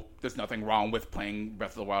nothing wrong with playing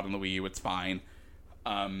Breath of the Wild on the Wii U. It's fine.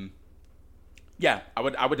 Yeah, I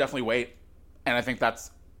would definitely wait, and I think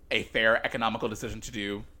that's a fair economical decision to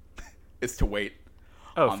do, is to wait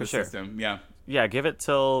on the system. Yeah. Yeah, give it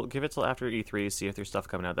till after E3, see if there's stuff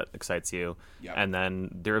coming out that excites you. Yep. And then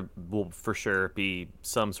there will for sure be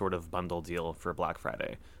some sort of bundle deal for Black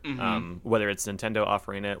Friday. Mm-hmm. Whether it's Nintendo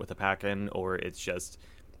offering it with a pack-in, or it's just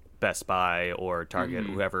Best Buy or Target,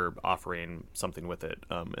 whoever offering something with it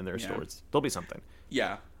in their stores. There'll be something.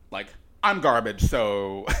 Yeah, like, I'm garbage,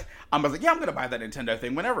 so I'm like, I'm going to buy that Nintendo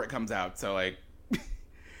thing whenever it comes out. So, like,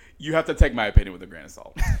 you have to take my opinion with a grain of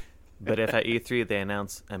salt. But if at E3 they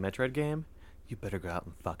announce a Metroid game, you better go out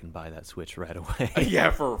and fucking buy that Switch right away.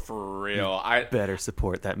 Yeah, for real. I better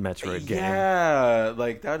support that Metroid game. Yeah,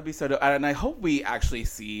 like, that would be so dope. And I hope we actually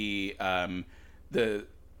see the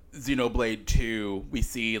Xenoblade 2. We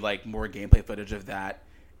see, like, more gameplay footage of that,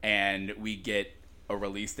 and we get a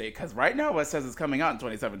release date. Because right now it says it's coming out in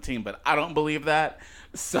 2017, but I don't believe that.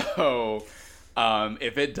 So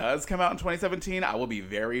if it does come out in 2017, I will be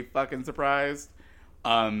very fucking surprised.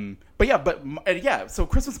 So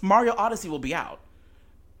Christmas Mario Odyssey will be out.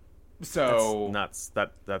 So that's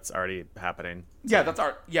nuts. That's already happening.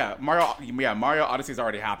 Yeah, Mario Odyssey is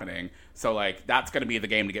already happening. So like that's gonna be the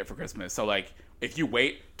game to get for Christmas. So like if you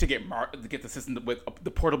wait to get the system with the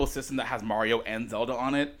portable system that has Mario and Zelda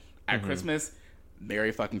on it at Christmas,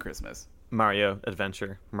 Merry fucking Christmas. Mario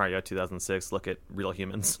Adventure, Mario 2006. Look at real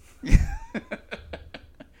humans.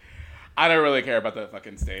 I don't really care about the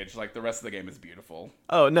fucking stage. Like, the rest of the game is beautiful.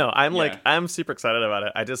 Oh, no. I'm super excited about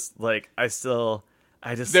it.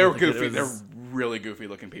 They're goofy. They're really goofy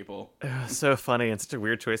looking people. It was so funny and such a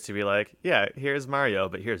weird choice to be like, yeah, here's Mario,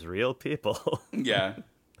 but here's real people. Yeah.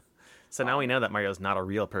 So now we know that Mario's not a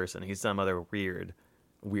real person. He's some other weird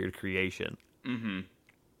creation. Mm-hmm.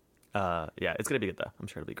 Yeah, it's going to be good, though. I'm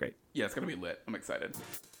sure it'll be great. Yeah, it's going to be lit. I'm excited.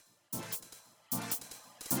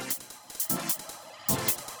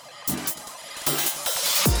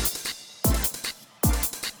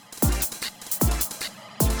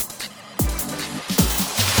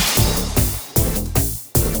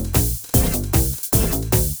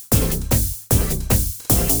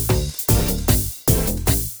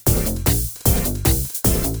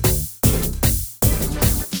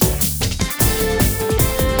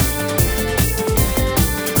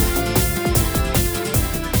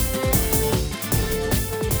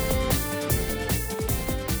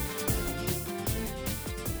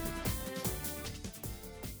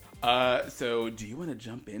 So do you want to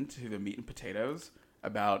jump into the meat and potatoes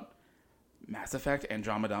about Mass Effect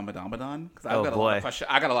Andromeda? Because I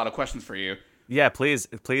got a lot of questions for you. Yeah, please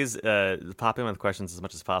pop in with questions as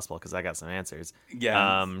much as possible, because I got some answers.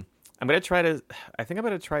 Yeah. I'm gonna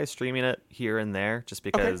try streaming it here and there, just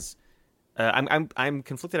because I'm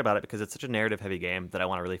conflicted about it, because it's such a narrative heavy game that I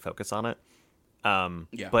want to really focus on it.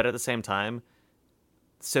 But at the same time,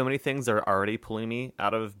 so many things are already pulling me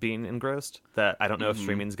out of being engrossed that I don't know if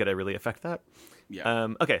streaming is going to really affect that. Yeah.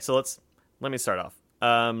 Okay, so let me start off.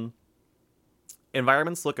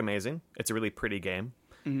 Environments look amazing. It's a really pretty game.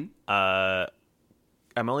 Mm-hmm.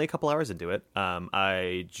 I'm only a couple hours into it.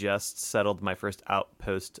 I just settled my first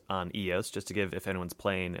outpost on Eos, just to give, if anyone's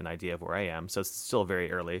playing, an idea of where I am. So it's still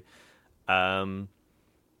very early. So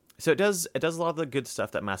it does a lot of the good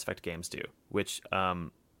stuff that Mass Effect games do, which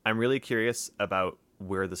I'm really curious about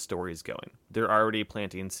where the story's going. They're already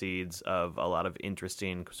planting seeds of a lot of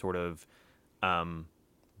interesting sort of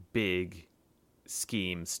big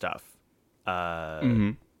scheme stuff,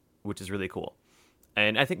 which is really cool.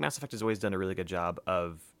 And I think Mass Effect has always done a really good job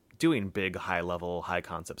of doing big, high-level,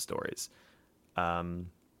 high-concept stories.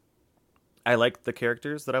 I like the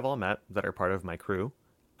characters that I've all met that are part of my crew.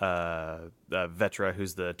 Vetra,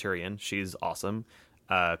 who's the Turian, she's awesome.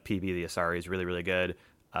 PB the Asari is really, really good.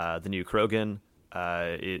 The new Krogan,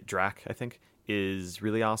 Drac, I think, is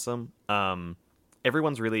really awesome.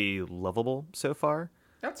 everyone's really lovable so far.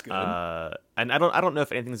 That's good. And I don't know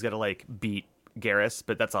if anything's gonna like beat Garrus,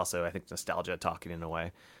 but that's also, I think, nostalgia talking in a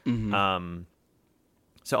way.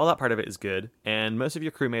 So all that part of it is good, and most of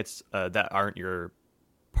your crewmates that aren't your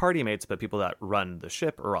party mates, but people that run the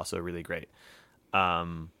ship, are also really great.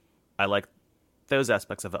 I like those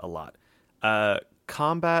aspects of it a lot.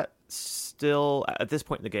 Combat still, at this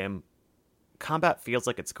point in the game, combat feels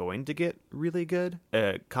like it's going to get really good.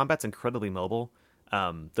 Combat's incredibly mobile.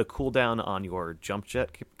 The cooldown on your jump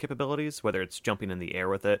jet capabilities, whether it's jumping in the air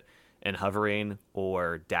with it and hovering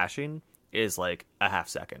or dashing, is like a half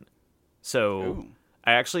second. So Ooh.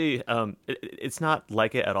 I actually, it's not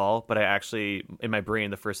like it at all, but I actually, in my brain,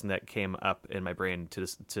 the first thing that came up in my brain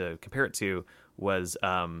to compare it to was,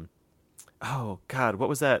 oh God, what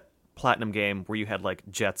was that Platinum game where you had like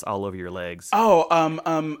jets all over your legs? Oh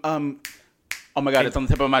my God, it's on the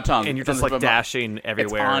tip of my tongue. And you're It's on just the tip like of my- dashing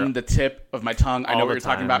everywhere. It's on the tip of my tongue. I know all what the you're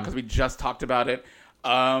talking about time. because we just talked about it.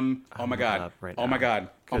 Oh my God. up right Oh my now, God.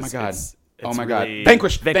 Oh my 'cause God. it's Oh my God. really-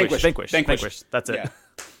 Vanquish. Vanquish. That's it.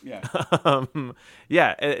 Yeah.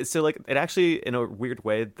 Yeah. So like, it actually, in a weird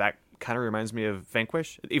way, that kind of reminds me of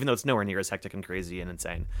Vanquish, even though it's nowhere near as hectic and crazy and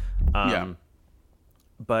insane. Yeah.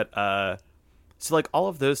 But so like all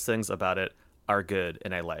of those things about it are good,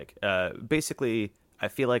 and I like. Basically, I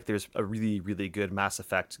feel like there's a really, really good Mass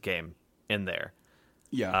Effect game in there.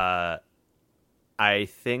 Yeah. I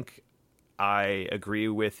think I agree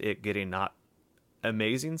with it getting not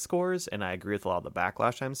amazing scores, and I agree with a lot of the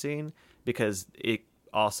backlash I'm seeing, because it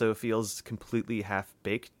also feels completely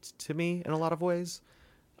half-baked to me in a lot of ways.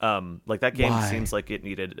 Like that game Why? seems like it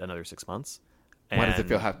needed another 6 months. Why does it And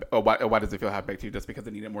feel half? Oh, why does it feel half baked to you? Just because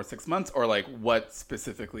it needed more 6 months, or like what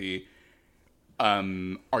specifically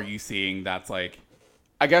are you seeing that's like?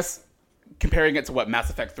 I guess comparing it to what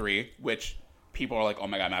Mass Effect 3, which people are like, oh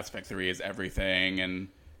my God, Mass Effect 3 is everything, and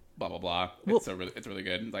blah blah blah. Well, It's really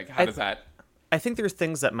good. Like, how does that? I think there's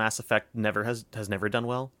things that Mass Effect has never done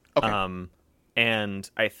well. Okay. And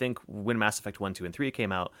I think when Mass Effect 1, 2, and 3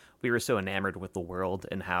 came out, we were so enamored with the world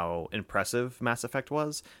and how impressive Mass Effect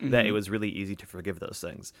was that it was really easy to forgive those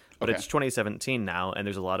things. But Okay. it's 2017 now, and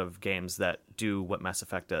there's a lot of games that do what Mass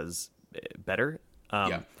Effect does better.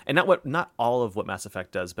 Yeah. And not all of what Mass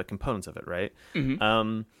Effect does, but components of it, right?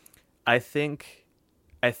 I think,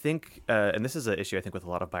 and this is an issue I think with a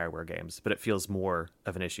lot of BioWare games, but it feels more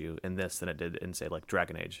of an issue in this than it did in, say, like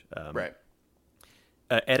Dragon Age. Right.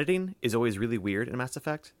 Editing is always really weird in Mass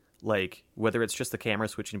Effect. Like, whether it's just the camera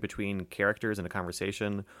switching between characters in a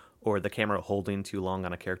conversation, or the camera holding too long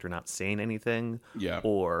on a character not saying anything. Yeah.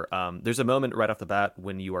 Or there's a moment right off the bat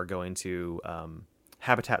when you are going to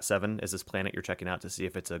Habitat 7 is this planet you're checking out to see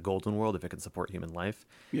if it's a golden world, if it can support human life.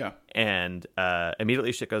 Yeah. And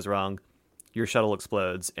immediately shit goes wrong. Your shuttle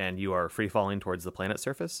explodes, and you are free falling towards the planet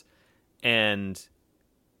surface. And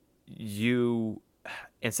you,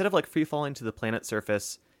 instead of like free falling to the planet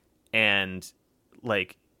surface and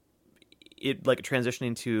like it like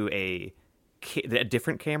transitioning to a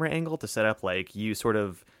different camera angle to set up like you sort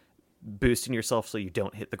of boosting yourself so you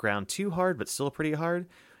don't hit the ground too hard but still pretty hard,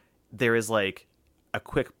 there is like a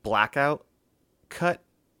quick blackout cut,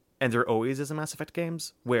 and there always is in Mass Effect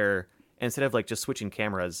games where instead of like just switching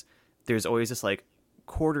cameras, there's always this like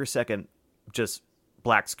quarter second just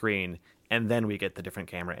black screen, and then we get the different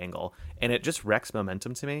camera angle, and it just wrecks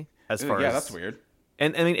momentum to me as far as that's weird.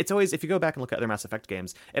 And I mean, it's always, if you go back and look at other Mass Effect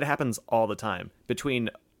games, it happens all the time between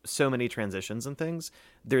so many transitions and things.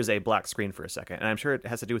 There's a black screen for a second, and I'm sure it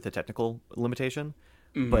has to do with the technical limitation,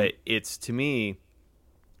 but it's, to me,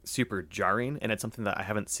 super jarring, and it's something that I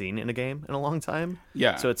haven't seen in a game in a long time.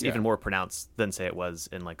 Yeah, So it's yeah. even more pronounced than, say, it was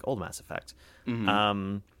in like old Mass Effect.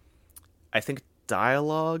 I think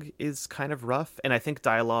dialogue is kind of rough, and I think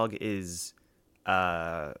dialogue is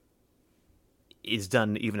done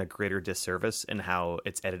even a greater disservice in how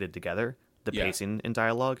it's edited together. The Yeah. pacing in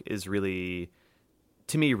dialogue is really,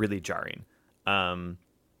 to me, really jarring. And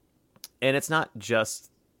it's not just,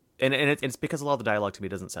 and it's because a lot of the dialogue to me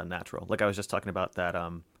doesn't sound natural. Like I was just talking about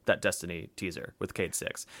that Destiny teaser with Cade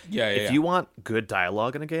 6. If you want good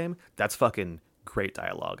dialogue in a game, that's fucking great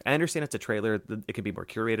dialogue. I understand it's a trailer; it can be more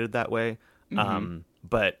curated that way.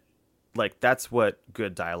 But like that's what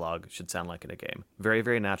good dialogue should sound like in a game. Very,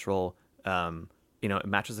 very natural. It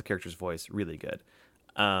matches the character's voice really good.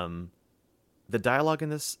 The dialogue in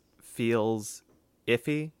this feels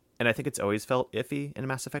iffy, and I think it's always felt iffy in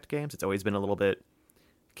Mass Effect games. It's always been a little bit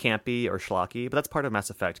campy or schlocky, but that's part of Mass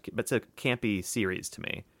Effect. But it's a campy series to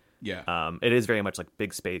me. Yeah. It is very much like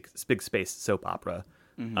big space soap opera.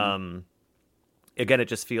 Again, it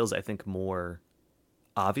just feels, I think, more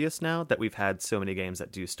obvious now that we've had so many games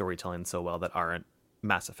that do storytelling so well that aren't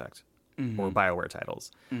Mass Effect or BioWare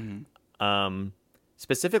titles.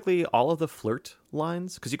 Specifically, all of the flirt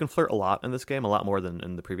lines, because you can flirt a lot in this game, a lot more than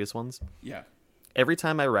in the previous ones. Yeah. Every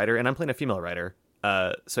time I write her, and I'm playing a female writer,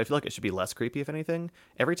 so I feel like it should be less creepy, if anything.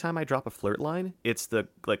 Every time I drop a flirt line, it's the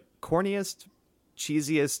like corniest,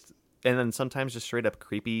 cheesiest, and then sometimes just straight up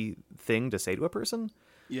creepy thing to say to a person.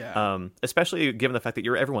 Yeah. Especially given the fact that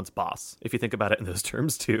you're everyone's boss, if you think about it in those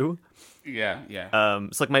terms too. Yeah. Yeah.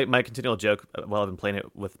 It's like my continual joke while I've been playing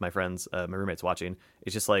it with my friends, my roommates watching,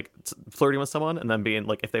 it's just like flirting with someone and then being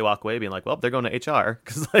like, if they walk away, being like, well, they're going to HR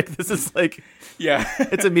because like this is like, yeah.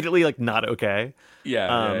 it's immediately like not okay.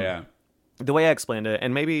 Yeah. Yeah. The way I explained it,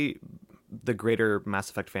 and maybe the greater Mass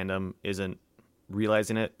Effect fandom isn't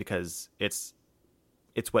realizing it because it's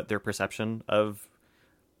what their perception of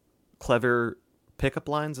clever pickup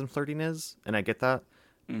lines and flirting is, and I get that.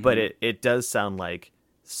 But it does sound like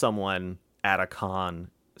someone at a con,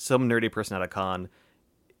 some nerdy person at a con,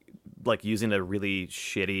 like using a really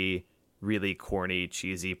shitty, really corny,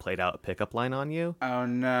 cheesy, played out pickup line on you. Oh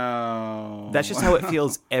no. That's just how it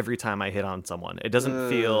feels every time I hit on someone. It doesn't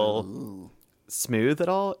feel smooth at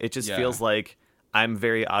all. It just feels like I'm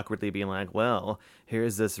very awkwardly being like, well,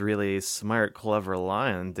 here's this really smart, clever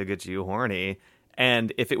line to get you horny.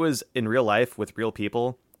 And if it was in real life with real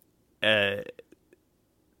people, it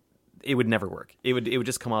would never work. It would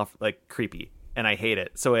just come off like creepy, and I hate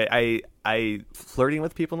it. So I flirting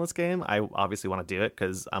with people in this game, I obviously want to do it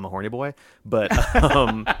because I'm a horny boy. But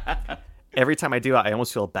every time I do it, I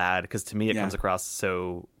almost feel bad because to me it comes across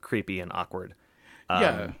so creepy and awkward.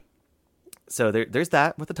 So there's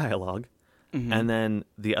that with the dialogue. And then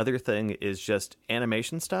the other thing is just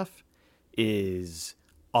animation stuff is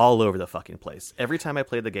all over the fucking place. Every time I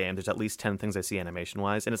play the game, there's at least 10 things I see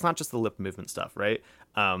animation-wise, and it's not just the lip movement stuff, right?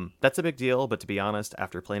 That's a big deal, but to be honest,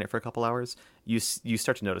 after playing it for a couple hours, you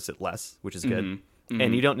start to notice it less, which is good.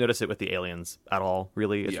 And you don't notice it with the aliens at all,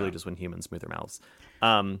 really. It's really just when humans move their mouths.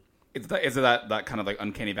 Is it that kind of like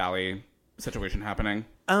uncanny valley situation happening?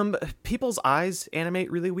 People's eyes animate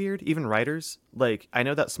really weird, even writers. Like, I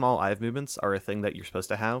know that small eye movements are a thing that you're supposed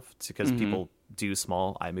to have because people do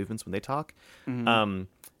small eye movements when they talk.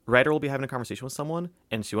 Writer will be having a conversation with someone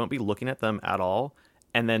and she won't be looking at them at all,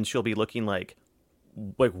 and then she'll be looking like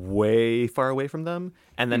way far away from them,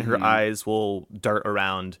 and then her eyes will dart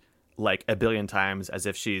around like a billion times as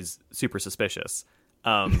if she's super suspicious,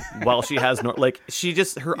 while she has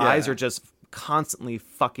her eyes are just constantly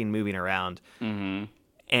fucking moving around.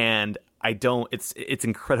 And it's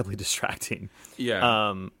incredibly distracting.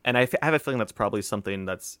 And I have a feeling that's probably something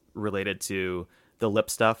that's related to the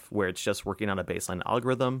lip stuff, where it's just working on a baseline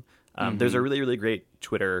algorithm. There's a really, really great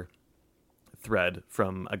Twitter thread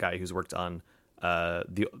from a guy who's worked on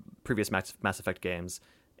the previous Mass Effect games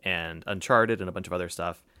and Uncharted and a bunch of other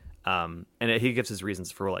stuff. And he gives his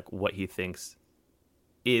reasons for like what he thinks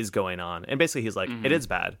is going on. And basically he's like, it is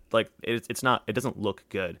bad. Like it doesn't look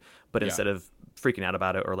good, but instead of freaking out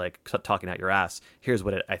about it or like talking out your ass, here's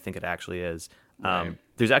what I think it actually is.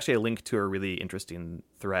 There's actually a link to a really interesting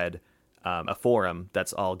thread, a forum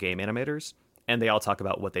that's all game animators, and they all talk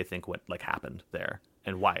about what they think what like happened there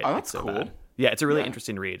and why it's so cool. bad. Yeah, it's a really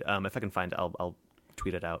interesting read. If I can find it, I'll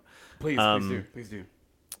tweet it out. Please do.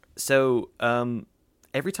 So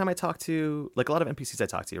every time I talk to like a lot of NPCs I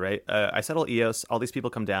talk to, right? I settle EOS, all these people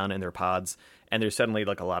come down in their pods, and there's suddenly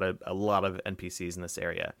like a lot of NPCs in this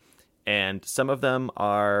area. And some of them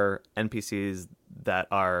are NPCs that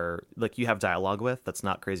are like you have dialogue with that's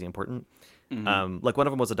not crazy important. Like one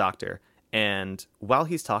of them was a doctor, and while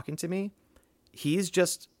he's talking to me, his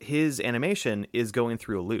animation is going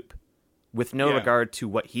through a loop with no regard to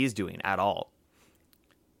what he's doing at all.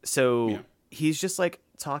 So he's just like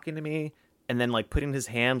talking to me and then like putting his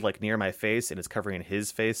hand like near my face and it's covering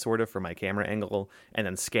his face sort of for my camera angle, and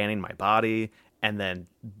then scanning my body, and then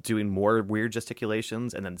doing more weird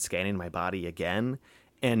gesticulations, and then scanning my body again.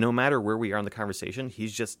 And no matter where we are in the conversation,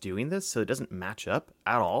 he's just doing this, so it doesn't match up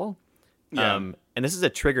at all. And this is a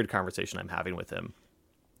triggered conversation I'm having with him.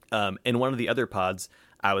 In one of the other pods,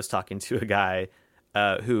 I was talking to a guy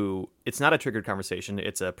who, it's not a triggered conversation,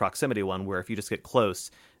 it's a proximity one where if you just get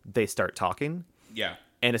close, they start talking. Yeah.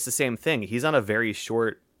 And it's the same thing. He's on a very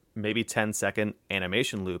short, maybe 10-second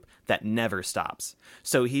animation loop that never stops.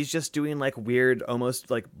 So he's just doing like weird,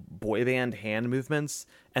 almost like boy band hand movements,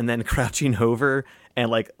 and then crouching over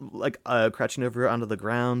and like crouching over onto the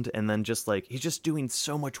ground, and then just like he's just doing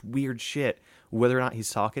so much weird shit, whether or not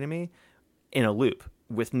he's talking to me, in a loop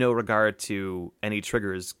with no regard to any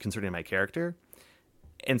triggers concerning my character.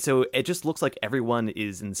 And so it just looks like everyone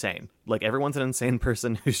is insane. Like everyone's an insane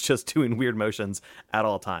person who's just doing weird motions at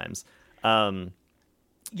all times.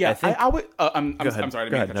 Yeah, I would. I'm ahead. sorry.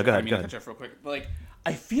 Go ahead. No, go ahead. I mean, to cut you off real quick. Like,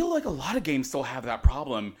 I feel like a lot of games still have that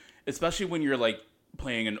problem, especially when you're like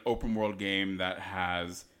playing an open world game that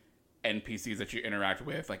has NPCs that you interact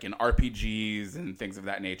with, like in RPGs and things of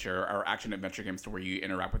that nature, or action adventure games to where you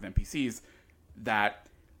interact with NPCs. That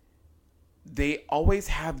they always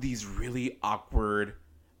have these really awkward.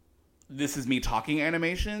 This is me talking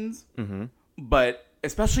animations, but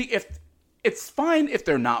especially if it's fine if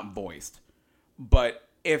they're not voiced, but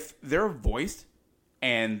if they're voiced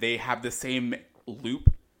and they have the same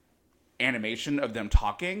loop animation of them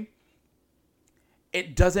talking,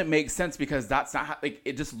 it doesn't make sense because that's not how, like,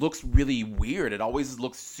 it just looks really weird. It always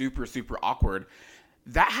looks super, super awkward.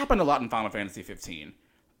 That happened a lot in Final Fantasy 15.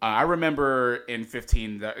 I remember in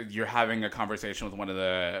 15 that you're having a conversation with one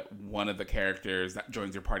of the characters that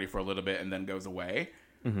joins your party for a little bit and then goes away.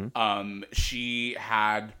 She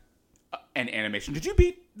had an animation. Did you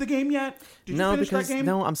beat the game yet? Did you finish that game?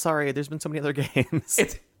 No, I'm sorry. There's been so many other games.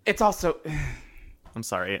 It's also. I'm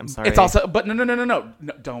sorry. It's also, but no.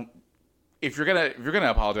 Don't. If you're gonna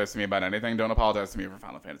apologize to me about anything, don't apologize to me for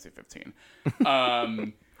Final Fantasy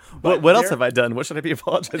 15. What else have I done? What should I be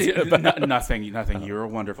apologizing about? Nothing. You're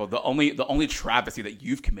wonderful. The only travesty that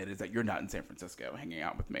you've committed is that you're not in San Francisco hanging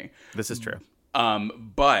out with me. This is true.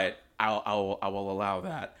 But I will allow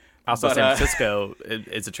that. Also, San Francisco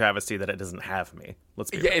is a travesty that it doesn't have me. Let's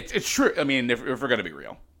be real. It's true. I mean, if we're gonna be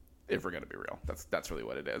real, that's really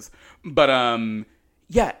what it is. But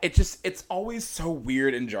yeah, it's always so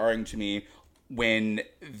weird and jarring to me when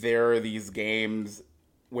there are these games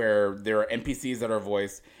where there are NPCs that are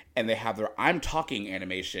voiced and they have their I'm talking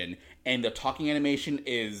animation, and the talking animation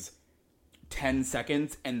is 10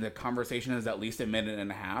 seconds and the conversation is at least a minute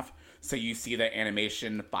and a half. So you see that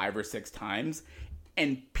animation 5 or 6 times,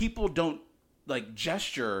 and people don't like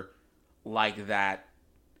gesture like that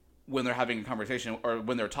when they're having a conversation or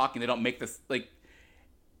when they're talking. They don't make this, like,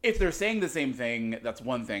 if they're saying the same thing, that's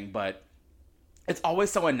one thing, but it's always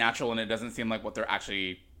so unnatural and it doesn't seem like what they're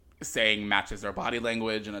actually saying matches their body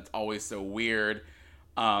language, and it's always so weird.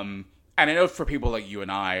 And I know for people like you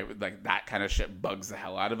and I, like, that kind of shit bugs the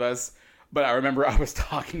hell out of us. But I remember I was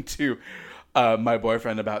talking to my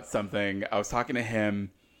boyfriend about something. I was talking to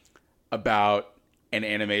him about an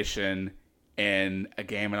animation in a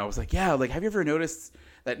game, and I was like, yeah, like, have you ever noticed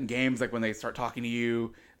that in games, like, when they start talking to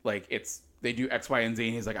you, like, they do X, Y, and Z?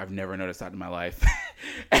 And he's like, I've never noticed that in my life.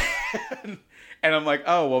 And I'm like,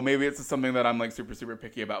 oh, well, maybe it's something that I'm, like, super, super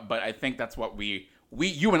picky about. But I think that's what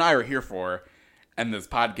you and I are here for, and this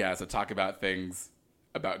podcast, to talk about things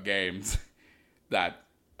about games that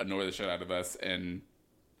annoy the shit out of us and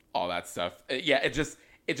all that stuff. Yeah, it just,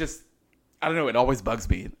 I don't know, it always bugs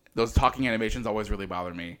me. Those talking animations always really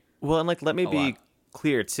bother me. Well, and, like, let me be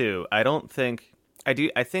clear too. I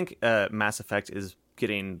think Mass Effect is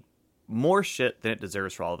getting more shit than it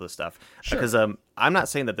deserves for all of this stuff. Sure. Because I'm not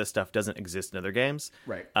saying that this stuff doesn't exist in other games,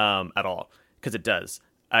 right? At all, because it does.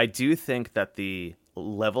 I do think that the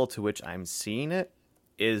level to which I'm seeing it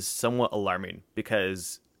is somewhat alarming,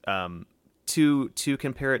 because to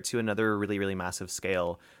compare it to another really, really massive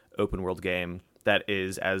scale open world game that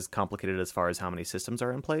is as complicated as far as how many systems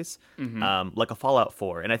are in place, like a Fallout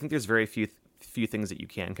 4. And I think there's very few things that you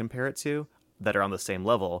can compare it to that are on the same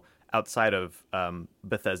level outside of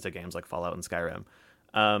Bethesda games like Fallout and Skyrim.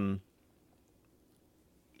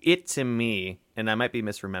 It, to me, and I might be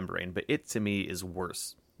misremembering, but it, to me, is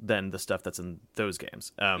worse than the stuff that's in those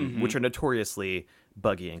games, which are notoriously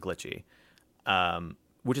buggy and glitchy,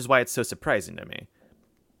 which is why it's so surprising to me.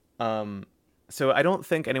 So I don't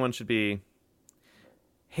think anyone should be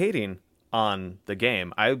hating on the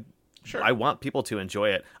game. I want people to enjoy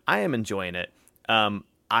it. I am enjoying it.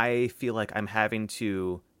 I feel like I'm having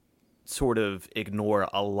to sort of ignore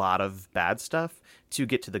a lot of bad stuff to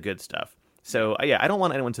get to the good stuff. So yeah, I don't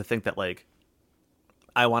want anyone to think that, like,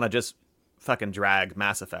 I want to just fucking drag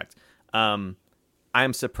Mass Effect. I'm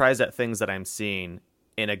surprised at things that I'm seeing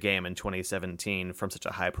in a game in 2017 from such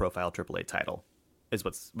a high profile AAA title is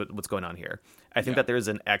what's going on here. I think that there's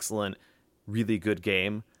an excellent, really good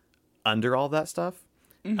game under all that stuff.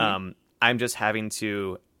 I'm just having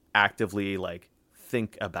to actively, like,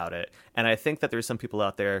 think about it. And I think that there's some people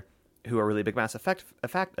out there who are really big Mass Effect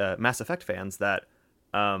fans that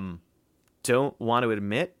don't want to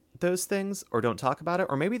admit those things or don't talk about it,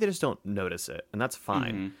 or maybe they just don't notice it, and that's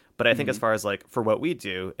fine. But I think as far as, like, for what we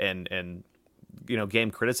do and you know, game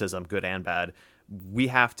criticism, good and bad, we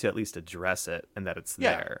have to at least address it and that it's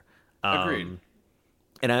there. Agreed.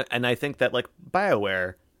 And I think that, like,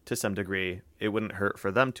 BioWare, to some degree, it wouldn't hurt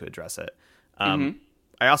for them to address it. I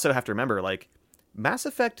also have to remember, like, Mass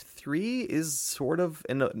Effect 3 is sort of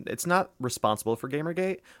it's not responsible for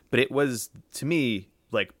Gamergate, but it was, to me,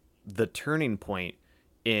 like the turning point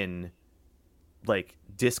in like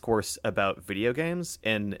discourse about video games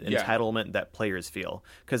and entitlement that players feel,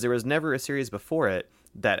 because there was never a series before it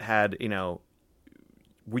that had,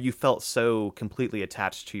 where you felt so completely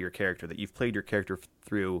attached to your character that you've played your character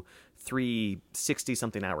through 360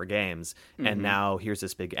 something hour games, and now here's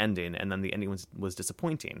this big ending, and then the ending was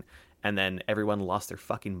disappointing, and then everyone lost their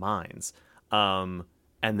fucking minds, and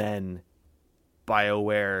then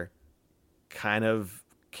BioWare kind of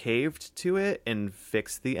caved to it and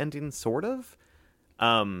fixed the ending, sort of.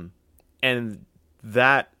 And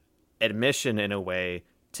that admission, in a way,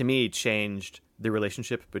 to me, changed the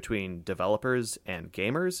relationship between developers and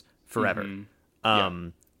gamers forever.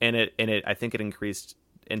 And it I think it increased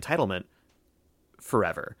entitlement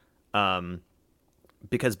forever.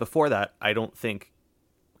 Because before that, I don't think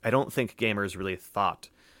gamers really thought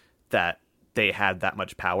that they had that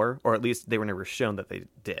much power, or at least they were never shown that they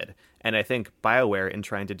did. And I think BioWare, in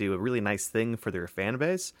trying to do a really nice thing for their fan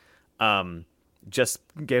base, just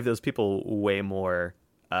gave those people way more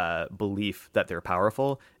belief that they're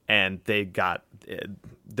powerful, and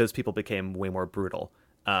those people became way more brutal.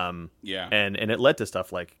 And it led to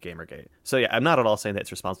stuff like Gamergate. So yeah, I'm not at all saying that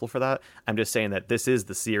it's responsible for that. I'm just saying that this is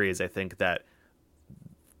the series, I think, that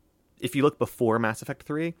if you look before Mass Effect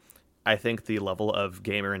 3, I think the level of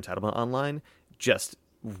gamer entitlement online just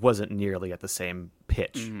wasn't nearly at the same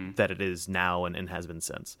pitch that it is now and has been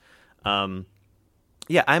since. I'm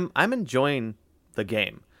enjoying the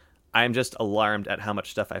game. I'm just alarmed at how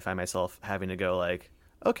much stuff I find myself having to go like,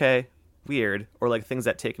 okay, weird, or like things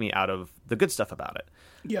that take me out of the good stuff about it.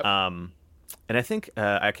 Yep. And I think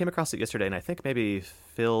I came across it yesterday, and I think maybe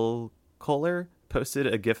Phil Kohler posted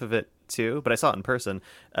a GIF of it too, but I saw it in person.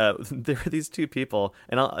 There were these two people,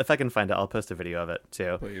 and if I can find it, I'll post a video of it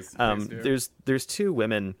too. Please do. There's two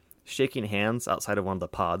women shaking hands outside of one of the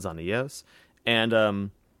pods on EOS,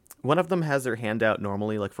 and one of them has their hand out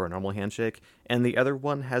normally, like for a normal handshake, and the other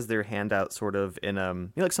one has their hand out sort of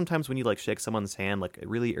in like sometimes when you like shake someone's hand like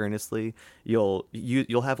really earnestly, you'll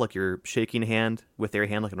have like your shaking hand with their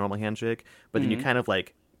hand like a normal handshake, but then you kind of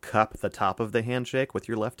like cup the top of the handshake with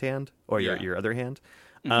your left hand or your other hand.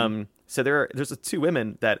 So there's two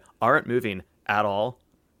women that aren't moving at all.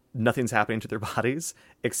 Nothing's happening to their bodies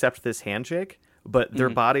except this handshake. But their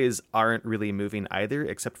bodies aren't really moving either,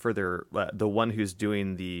 except for the one who's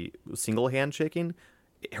doing the single handshaking,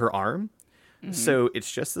 her arm. So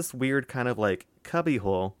it's just this weird kind of like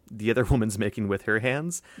cubbyhole the other woman's making with her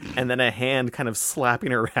hands, and then a hand kind of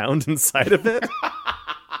slapping around inside of it.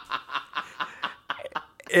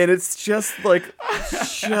 And it's just like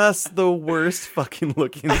the worst fucking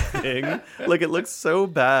looking thing. Like, it looks so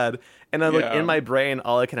bad. And I'm like, in my brain,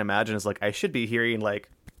 all I can imagine is like, I should be hearing like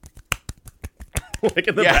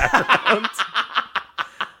in the background.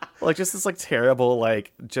 Like just this like terrible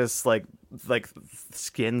like just like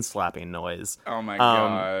skin slapping noise. Oh my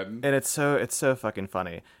god. And it's so fucking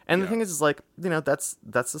funny. And the thing is like, that's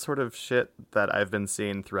the sort of shit that I've been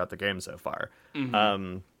seeing throughout the game so far.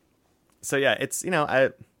 So yeah, it's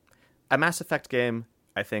a Mass Effect game,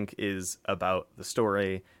 I think, is about the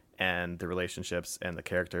story and the relationships and the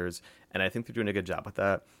characters, and I think they're doing a good job with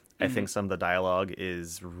that. I think some of the dialogue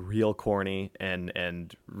is real corny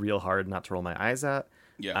and real hard not to roll my eyes at.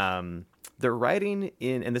 Yeah. They're writing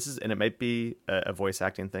in, and it might be a voice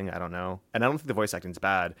acting thing, I don't know. And I don't think the voice acting's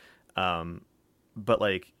bad. But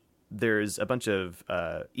like there's a bunch of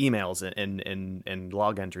emails and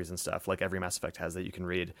log entries and stuff like every Mass Effect has that you can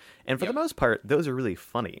read. And for the most part, those are really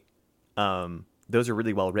funny. Those are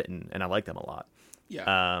really well written, and I like them a lot.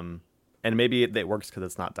 Yeah. And maybe it works because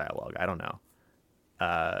it's not dialogue. I don't know.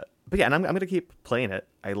 But yeah, and I'm going to keep playing it.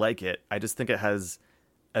 I like it. I just think it has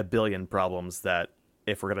a billion problems that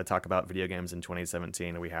if we're going to talk about video games in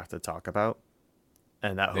 2017, we have to talk about.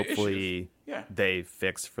 And that hopefully they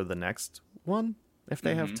fix for the next one if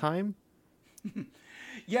they have time.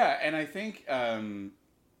 Yeah, and I think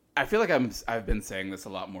I feel like I've been saying this a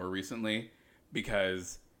lot more recently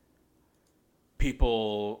because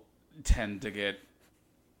people tend to get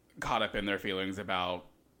caught up in their feelings about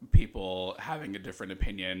people having a different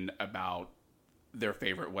opinion about their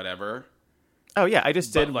favorite whatever. Oh yeah, I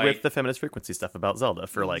just did with the feminist frequency stuff about Zelda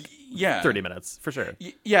for like 30 minutes for sure.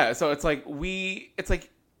 Yeah, so it's like by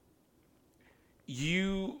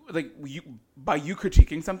you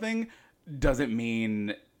critiquing something doesn't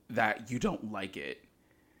mean that you don't like it.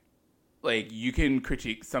 Like, you can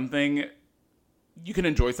critique something, you can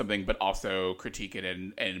enjoy something, but also critique it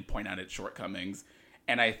and point out its shortcomings.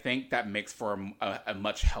 And I think that makes for a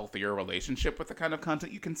much healthier relationship with the kind of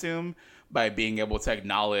content you consume by being able to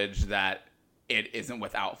acknowledge that it isn't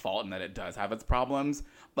without fault and that it does have its problems.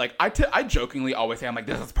 Like, I jokingly always say, I'm like,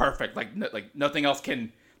 this is perfect. Like, nothing else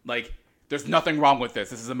can, like, there's nothing wrong with this.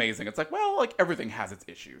 This is amazing. It's like, well, like, everything has its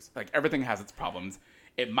issues. Like, everything has its problems.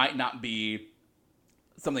 It might not be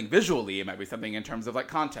something visually. It might be something in terms of, like,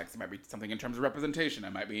 context. It might be something in terms of representation.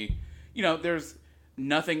 It might be, there's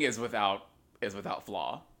nothing is without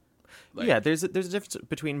flaw. Like, yeah, there's a difference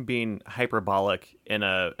between being hyperbolic in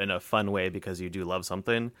a fun way because you do love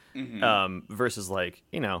something, versus like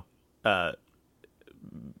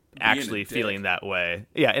actually feeling that way.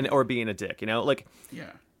 Yeah, or being a dick. Like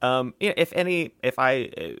if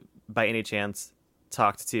I by any chance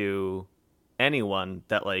talked to anyone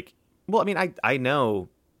that like, well, I mean, I know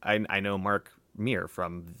Mark Meer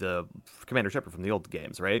from the Commander Shepard from the old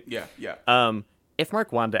games, right? Yeah. If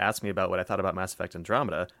Mark wanted to ask me about what I thought about Mass Effect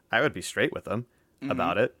Andromeda, I would be straight with him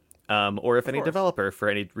about it. Or if any developer, for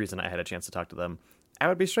any reason I had a chance to talk to them, I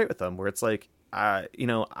would be straight with them, where it's like, I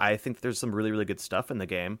think there's some really, really good stuff in the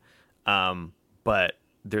game, but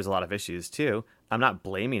there's a lot of issues too. I'm not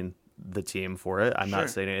blaming the team for it. I'm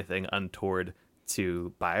not saying anything untoward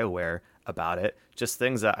to BioWare about it. Just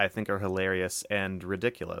things that I think are hilarious and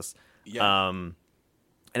ridiculous. Yeah.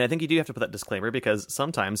 And I think you do have to put that disclaimer, because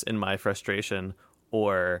sometimes in my frustration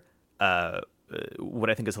or what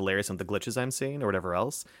I think is hilarious and the glitches I'm seeing or whatever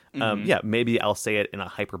else, maybe I'll say it in a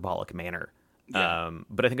hyperbolic manner. Yeah.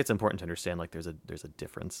 But I think it's important to understand, like, there's a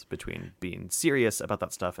difference between being serious about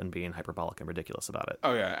that stuff and being hyperbolic and ridiculous about it.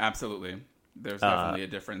 Oh yeah, absolutely. There's definitely a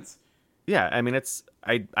difference. Yeah, I mean,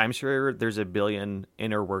 I'm sure there's a billion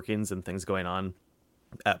inner workings and things going on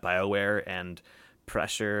at BioWare and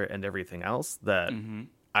pressure and everything else that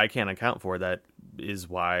I can't account for. That is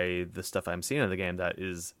why the stuff I'm seeing in the game that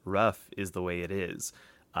is rough is the way it is.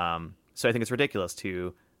 So I think it's ridiculous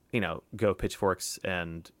to, go pitchforks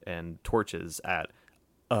and torches at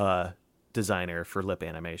a designer for lip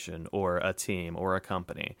animation or a team or a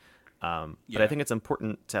company. But I think it's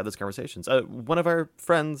important to have those conversations. One of our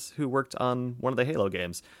friends who worked on one of the Halo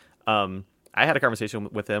games, I had a conversation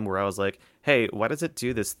with him where I was like, hey, why does it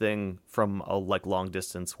do this thing from a long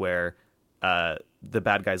distance where the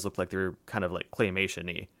bad guys look like they're kind of like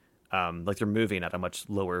claymation-y, like they're moving at a much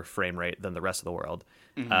lower frame rate than the rest of the world.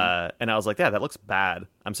 And I was like, yeah, that looks bad.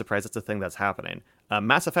 I'm surprised it's a thing that's happening.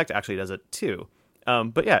 Mass Effect actually does it too.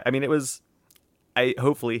 But yeah, I mean,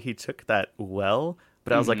 hopefully he took that well,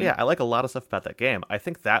 but I was like, yeah, I like a lot of stuff about that game. I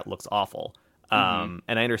think that looks awful. And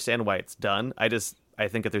I understand why it's done. I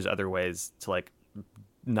think if there's other ways to like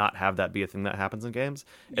not have that be a thing that happens in games,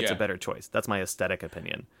 it's a better choice. That's my aesthetic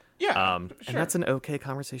opinion. Yeah, and that's an okay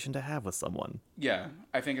conversation to have with someone. Yeah,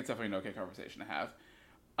 I think it's definitely an okay conversation to have.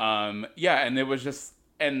 And it was just,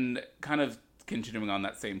 and kind of continuing on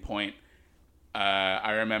that same point,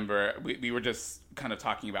 I remember we were just kind of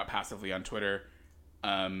talking about passively on Twitter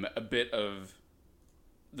a bit of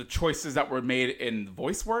the choices that were made in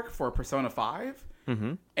voice work for Persona 5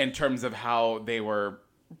 in terms of how they were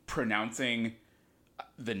pronouncing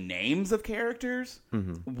the names of characters,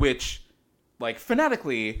 which, like,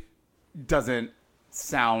 phonetically doesn't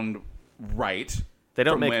sound right. They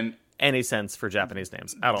don't make any sense for Japanese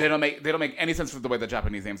names at all. They don't make any sense for the way that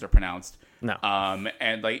Japanese names are pronounced. No.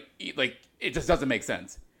 And like it just doesn't make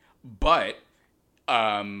sense. But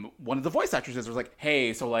one of the voice actresses was like,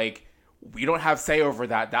 "Hey, so like we don't have say over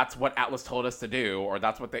that. That's what Atlas told us to do, or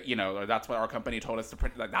that's what or that's what our company told us to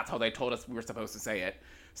print. Like, that's how they told us we were supposed to say it.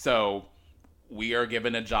 So we are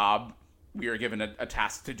given a job, we are given a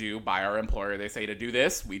task to do by our employer. They say to do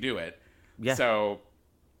this, we do it. Yeah. So,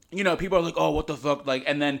 people are like, oh, what the fuck? Like,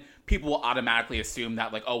 and then people will automatically assume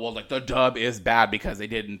that, like, oh, well, like, the dub is bad because they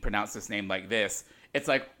didn't pronounce this name like this. It's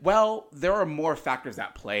like, well, there are more factors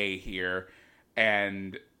at play here,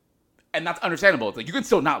 and that's understandable. It's like, you can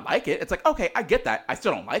still not like it. It's like, okay, I get that. I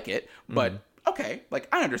still don't like it, but okay, like,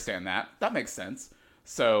 I understand that. That makes sense.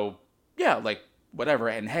 So, yeah, like, whatever.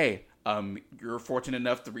 And hey, you're fortunate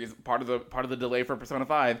enough. Part of the delay for Persona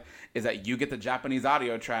 5 is that you get the Japanese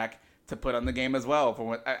audio track to put on the game as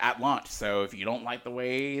well at launch. So if you don't like the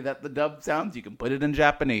way that the dub sounds, you can put it in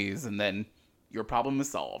Japanese, and then your problem is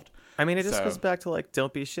solved. I mean, it just goes back to, like,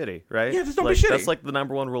 don't be shitty, right? Yeah, just don't be shitty. That's, like, the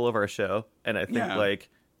number one rule of our show. And I think, like,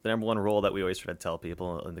 the number one rule that we always try to tell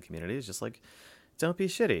people in the community is just, like, don't be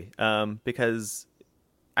shitty. Because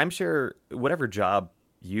I'm sure whatever job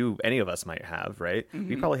any of us might have, right?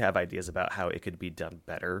 We probably have ideas about how it could be done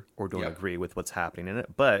better or don't agree with what's happening in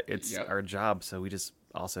it. But it's our job, so we just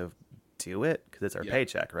also do it because it's our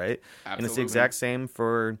paycheck, right? Absolutely. And it's the exact same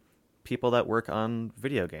for people that work on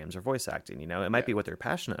video games or voice acting. It might be what they're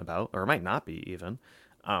passionate about, or it might not be even.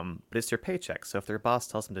 But it's your paycheck. So if their boss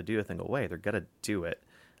tells them to do a thing away, they're gonna do it.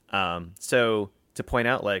 So to point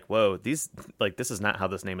out, like, whoa, this is not how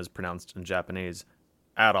this name is pronounced in Japanese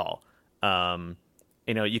at all.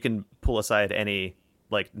 You can pull aside any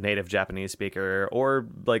like native Japanese speaker or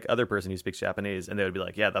like other person who speaks Japanese, and they would be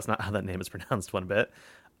like, yeah, that's not how that name is pronounced one bit.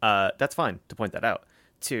 That's fine to point that out.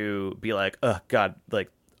 To be like, oh God,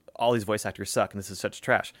 like all these voice actors suck and this is such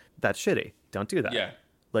trash. That's shitty. Don't do that. Yeah.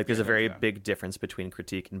 Like there's a very big difference between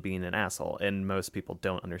critique and being an asshole, and most people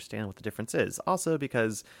don't understand what the difference is. Also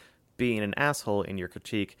because being an asshole in your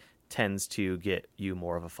critique tends to get you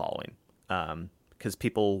more of a following. Because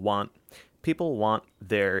people want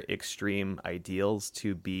their extreme ideals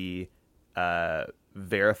to be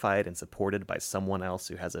verified and supported by someone else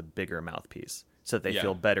who has a bigger mouthpiece, so that they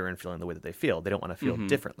feel better in feeling the way that they feel. They don't want to feel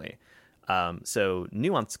differently. So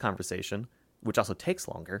nuanced conversation, which also takes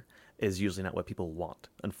longer, is usually not what people want,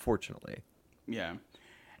 unfortunately. Yeah.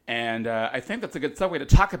 And I think that's a good segue to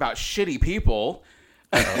talk about shitty people.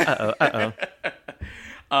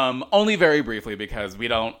 Only very briefly, because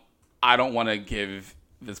I don't want to give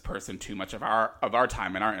this person too much of our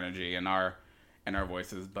time and our energy and our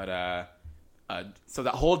voices. But so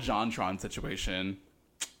that whole JonTron situation,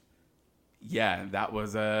 yeah, that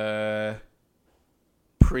was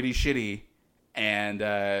pretty shitty. And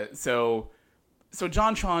so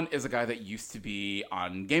JonTron is a guy that used to be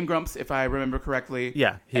on Game Grumps, if I remember correctly.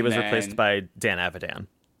 Yeah, he was replaced by Dan Avidan.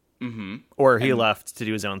 Mm-hmm. Or he left to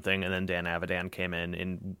do his own thing, and then Dan Avidan came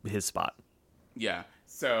in his spot. Yeah.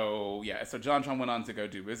 So JonTron went on to go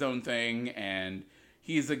do his own thing, and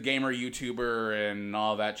he's a gamer YouTuber and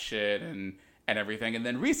all that shit and everything. And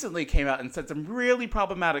then recently came out and said some really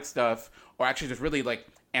problematic stuff, or actually just really like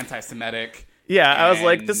anti-Semitic. Yeah, I was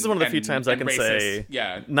like, this is one of the few times I can racist.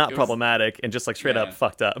 say not problematic and just like straight up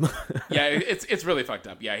fucked up. Yeah, it's really fucked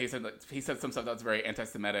up. Yeah, he said some stuff that's very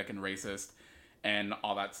anti-Semitic and racist and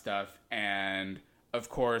all that stuff. And of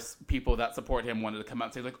course, people that support him wanted to come out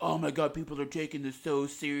and say like, oh my God, people are taking this so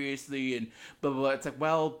seriously and blah, blah, blah. It's like,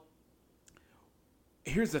 well,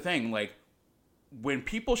 here's the thing. Like, when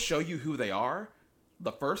people show you who they are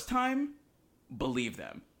the first time, believe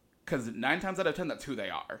them. Because 9 times out of 10, that's who they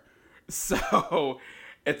are. So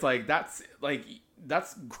it's like that's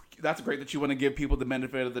great that you want to give people the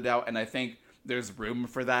benefit of the doubt, and I think there's room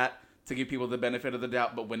for that, to give people the benefit of the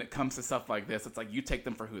doubt. But when it comes to stuff like this, it's like you take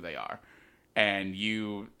them for who they are, and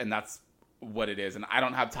that's what it is. And I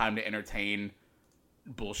don't have time to entertain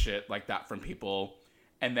bullshit like that from people.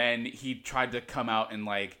 And then he tried to come out and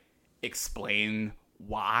like explain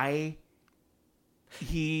why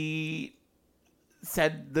he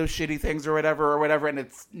said those shitty things or whatever, and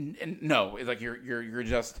it's like you're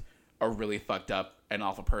just a really fucked up and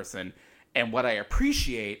awful person. And what I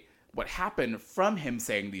appreciate, what happened from him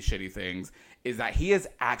saying these shitty things, is that he has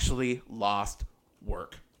actually lost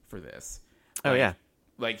work for this. Oh, yeah.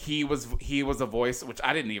 Like he was a voice, which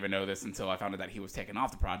I didn't even know this until I found out that he was taken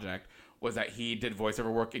off the project, was that he did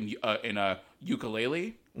voiceover work in a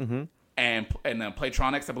Yooka-Laylee. Mm-hmm. And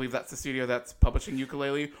Playtronics, I believe that's the studio that's publishing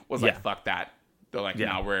Yooka-Laylee, was like, fuck that. They're like,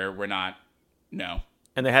 no, we're not. No.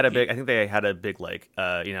 And they had I think they had a big like,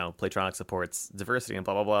 Playtronic supports diversity and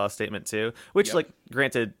blah blah blah statement too. Which like,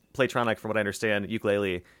 granted, Playtronic, from what I understand,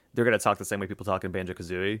 Yooka-Laylee, they're gonna talk the same way people talk in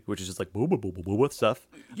Banjo-Kazooie, which is just like boo boo boo boo boo with stuff.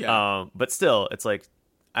 Yeah. But still, it's like,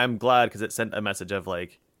 I'm glad because it sent a message of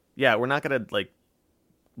like, yeah, we're not gonna like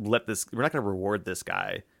we're not gonna reward this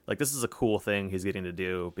guy. Like, this is a cool thing he's getting to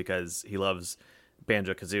do because he loves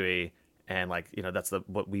Banjo-Kazooie. And like, that's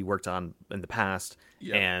what we worked on in the past.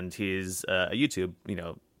 Yep. And he's a YouTube,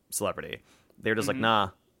 celebrity. They're just like,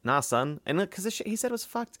 nah, son. And because he said it was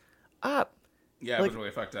fucked up. Yeah, like, it was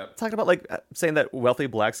really fucked up. Talking about like saying that wealthy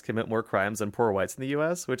blacks commit more crimes than poor whites in the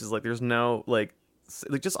U.S., which is like, there's no like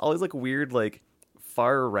just all these like weird like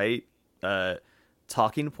far right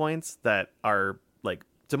talking points that are like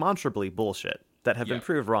demonstrably bullshit that have been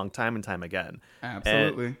proved wrong time and time again.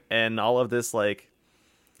 Absolutely. And all of this like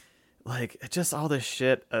just all this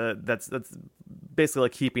shit that's basically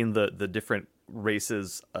like keeping the different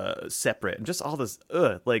races separate, and just all this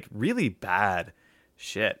like really bad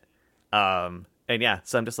shit. And yeah,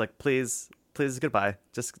 so I'm just like, please goodbye,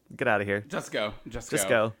 just get out of here, just go.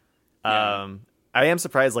 Yeah. I am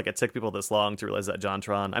surprised like it took people this long to realize that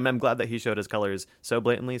JonTron, I'm glad that he showed his colors so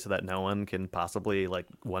blatantly so that no one can possibly like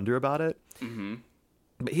wonder about it. Mm-hmm.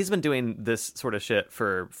 But he's been doing this sort of shit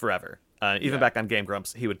for forever. Even back on Game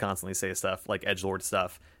Grumps, he would constantly say stuff like edgelord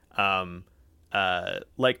stuff.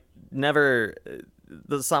 Like never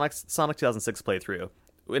the Sonic 2006 playthrough.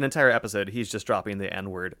 an entire episode, he's just dropping the N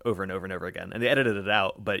word over and over and over again, and they edited it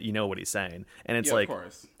out, but you know what he's saying, and it's like, of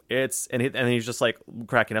course. and he's just like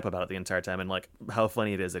cracking up about it the entire time, and like how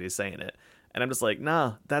funny it is that he's saying it, and I'm just like,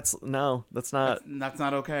 that's not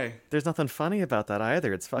okay. There's nothing funny about that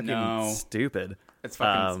either. It's fucking stupid. It's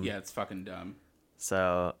fucking it's fucking dumb.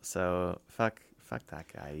 So fuck that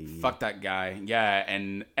guy. Fuck that guy. Yeah,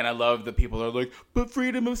 and I love that people are like, but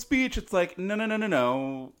freedom of speech. It's like,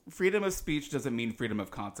 no. Freedom of speech doesn't mean freedom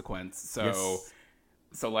of consequence.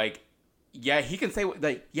 So like, yeah, he can say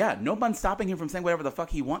like, yeah, no one's stopping him from saying whatever the fuck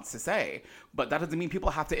he wants to say, but that doesn't mean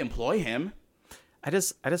people have to employ him. I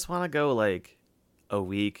just want to go like a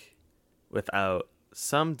week without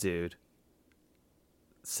some dude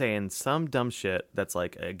saying some dumb shit that's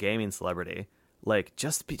like a gaming celebrity. Like,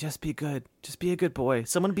 just be good. Just be a good boy.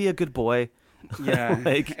 Someone be a good boy. Yeah,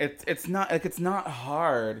 like it's not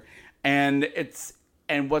hard, and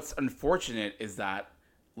what's unfortunate is that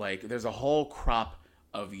like there's a whole crop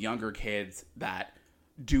of younger kids that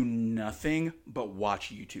do nothing but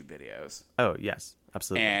watch YouTube videos. Oh yes,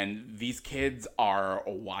 absolutely. And these kids are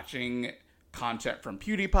watching content from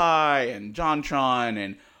PewDiePie and JonTron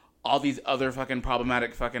and all these other fucking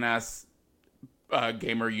problematic fucking ass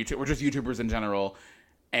gamer YouTube, or just YouTubers in general,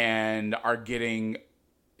 and are getting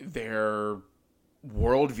their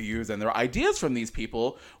worldviews and their ideas from these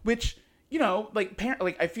people, which, you know, like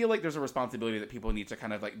I feel like there's a responsibility that people need to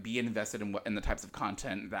kind of like be invested in the types of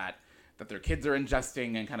content that their kids are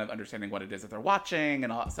ingesting, and kind of understanding what it is that they're watching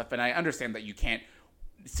and all that stuff. And I understand that you can't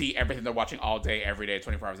see everything they're watching all day, every day,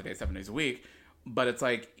 24 hours a day, 7 days a week, but it's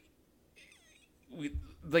like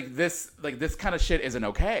this kind of shit isn't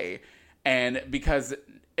okay. And because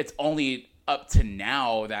it's only up to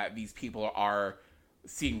now that these people are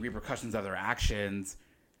seeing repercussions of their actions,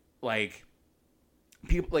 like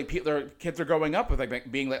their kids are growing up with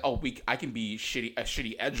like being like, oh, I can be a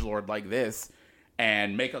shitty edgelord like this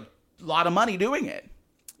and make a lot of money doing it.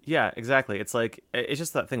 Yeah, exactly. It's like, it's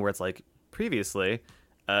just that thing where it's like, previously,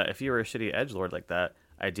 if you were a shitty edgelord like that,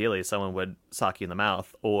 ideally someone would sock you in the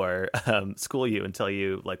mouth or school you and tell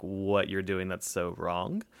you like what you're doing that's so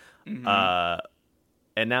wrong. Mm-hmm.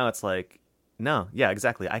 And now it's like, no, yeah,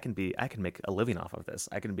 exactly. I can make a living off of this.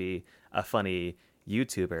 I can be a funny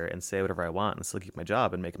YouTuber and say whatever I want and still keep my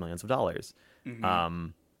job and make millions of dollars. Mm-hmm.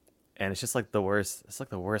 And it's just like the worst. It's like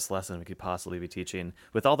the worst lesson we could possibly be teaching,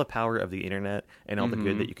 with all the power of the internet and all the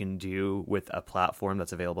good that you can do with a platform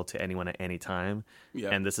that's available to anyone at any time. Yeah.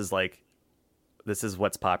 And this is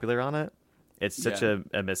what's popular on it. It's such a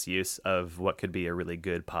misuse of what could be a really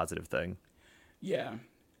good, positive thing. Yeah.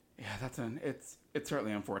 It's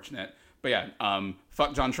certainly unfortunate. But yeah,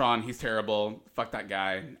 fuck JonTron, he's terrible. Fuck that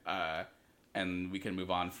guy. And we can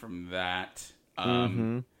move on from that.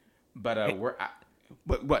 But we're at,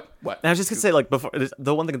 what? And I was just gonna say, like, before,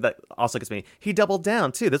 the one thing that also gets me, he doubled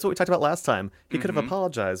down too. That's what we talked about last time. He could have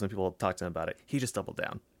apologized when people talked to him about it. He just doubled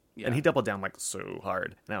down. Yeah. And he doubled down like so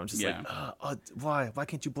hard. And I'm just like, why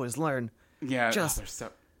can't you boys learn? Yeah, they're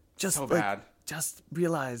so bad. Just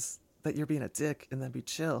realize that you're being a dick, and then be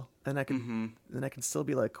chill. And I can still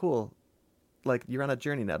be like, cool. Like, you're on a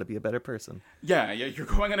journey now to be a better person. Yeah, you're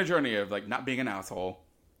going on a journey of like not being an asshole.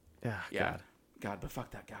 Yeah. God, but fuck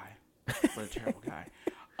that guy. What a terrible guy.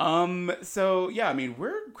 So yeah, I mean,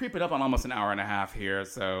 we're creeping up on almost an hour and a half here,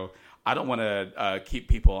 so I don't want to keep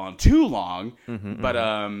people on too long. But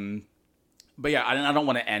yeah, I don't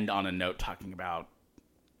want to end on a note talking about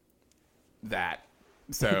that.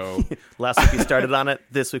 So last week we started on it.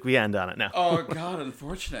 This week we end on it now. Oh God,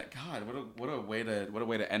 unfortunate. God, what a way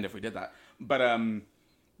to end if we did that. But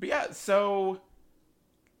yeah. So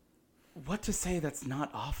what to say that's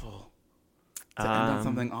not awful? To end on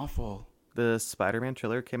something awful. The Spider-Man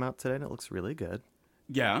trailer came out today, and it looks really good.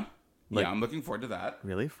 Yeah, I'm looking forward to that.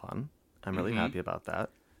 Really fun. I'm really happy about that.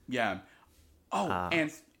 Yeah. Oh,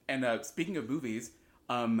 and speaking of movies,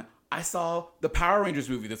 I saw the Power Rangers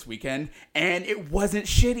movie this weekend, and it wasn't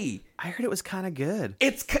shitty. I heard it was kind of good.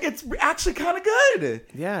 It's actually kind of good.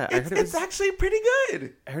 Yeah, it's actually pretty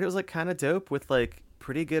good. I heard it was like kind of dope with like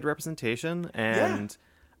pretty good representation, and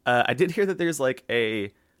I did hear that there's like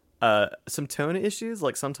some tone issues.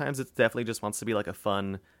 Like sometimes it definitely just wants to be like a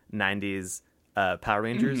fun 90s Power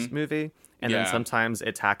Rangers movie, and then sometimes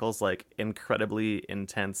it tackles like incredibly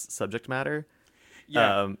intense subject matter.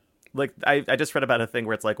 Yeah. Like I just read about a thing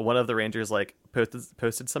where it's like one of the Rangers like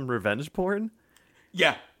posted some revenge porn.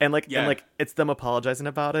 Yeah. And it's them apologizing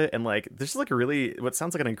about it, and like there's like a really what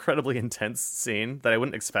sounds like an incredibly intense scene that I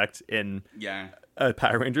wouldn't expect in a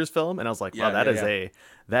Power Rangers film, and I was like, wow,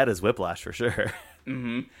 that is whiplash for sure.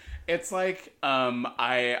 It's like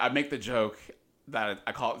I make the joke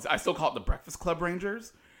I still call it the Breakfast Club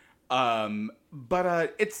Rangers.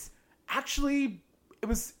 But it's actually it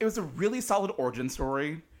was a really solid origin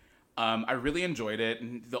story. I really enjoyed it.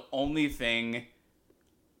 And the only thing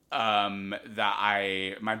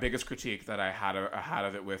my biggest critique that I had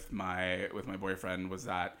of it with my boyfriend was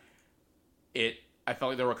that I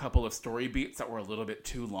felt like there were a couple of story beats that were a little bit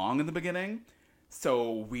too long in the beginning,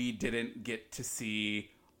 so we didn't get to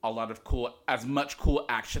see as much cool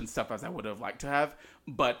action stuff as I would have liked to have.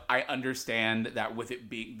 But I understand that with it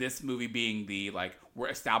being this movie being we're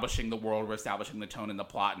establishing the world, we're establishing the tone and the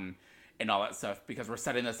plot and all that stuff, because we're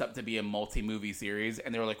setting this up to be a multi-movie series,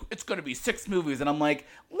 and they were like, it's going to be 6 movies, and I'm like,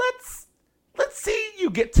 let's see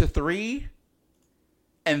you get to 3,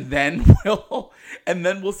 and then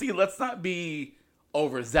we'll see. Let's not be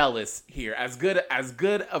overzealous here. As good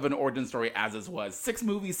of an origin story as this was, 6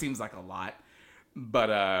 movies seems like a lot, but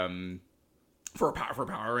for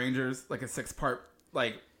Power Rangers, like a 6-part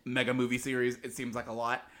mega movie series, it seems like a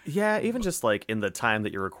lot. Yeah, even just in the time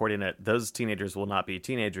that you're recording it, those teenagers will not be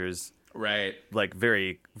teenagers. Right.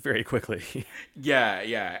 Very, very quickly.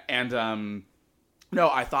 Yeah. And no,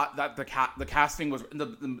 I thought that the casting was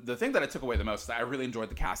the thing that I took away the most. Is that I really enjoyed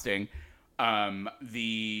the casting. All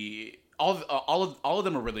of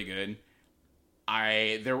them are really good.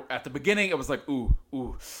 At the beginning it was like, ooh,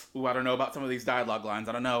 I don't know about some of these dialogue lines.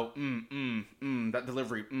 I don't know. That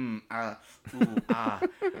delivery. In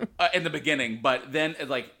the beginning, but then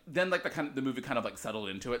the movie kind of settled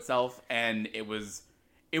into itself, and it was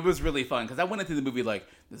really fun, because I went into the movie like,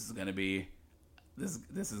 this is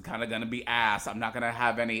kind of gonna be ass. I'm not gonna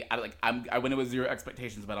have any. I went in with 0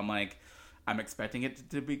 expectations, but I'm expecting it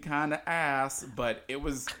to be kind of ass. But it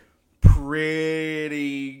was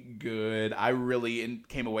pretty good. I really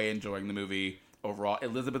came away enjoying the movie overall.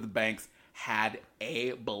 Elizabeth Banks had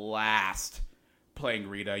a blast playing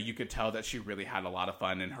Rita. You could tell that she really had a lot of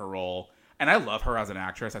fun in her role, and I love her as an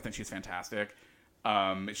actress. I think she's fantastic.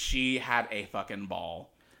 She had a fucking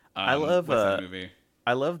ball. I love that movie.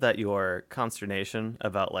 I love that your consternation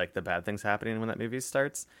about the bad things happening when that movie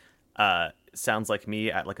starts sounds like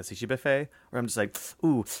me at a sushi buffet, where I'm just like,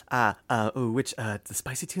 which the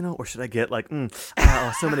spicy tuna, or should I get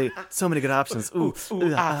so many good options. It's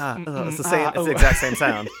the same. It's the exact same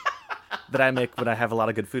sound that I make when I have a lot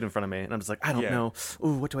of good food in front of me, and I'm just like, I don't know.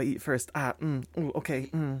 Ooh, what do I eat first? Okay.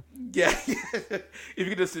 Yeah. If you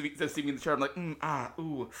could just see me in the chair, I'm like,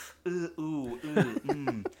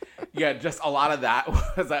 Yeah, just a lot of that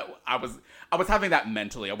was that I was having that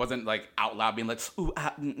mentally. I wasn't out loud being like,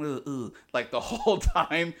 the whole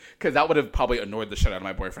time, because that would have probably annoyed the shit out of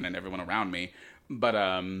my boyfriend and everyone around me. But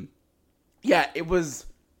yeah, it was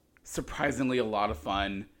surprisingly a lot of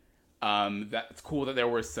fun. That's cool that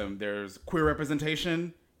there's queer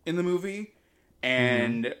representation in the movie,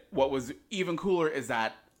 and what was even cooler is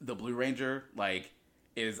that the Blue Ranger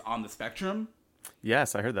is on the spectrum.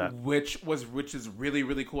 Yes, I heard that. Which is really,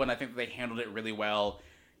 really cool, and I think they handled it really well.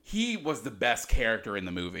 He was the best character in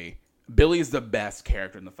the movie. Billy's the best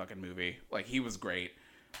character in the fucking movie. He was great.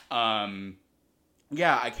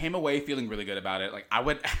 Yeah, I came away feeling really good about it. I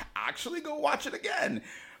would actually go watch it again.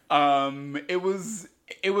 It was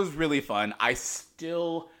really fun. I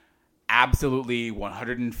still absolutely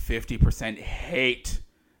 150% hate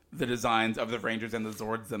the designs of the Rangers and the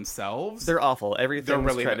Zords themselves. They're awful. Everything's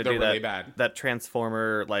really, tried to do really that, bad. That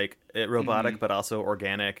Transformer, robotic but also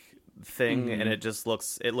organic thing, and it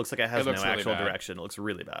looks like it has no actual direction. It looks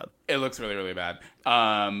really bad. It looks really, really bad.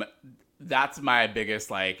 That's my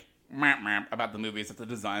biggest about the movie, is that the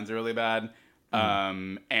designs are really bad.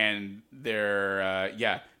 And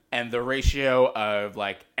they're and the ratio of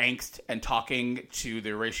angst and talking to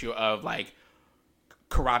the ratio of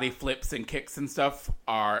karate flips and kicks and stuff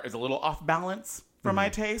is a little off balance for my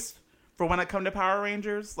taste for when I come to Power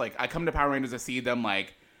Rangers. I come to Power Rangers to see them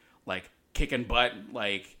kicking butt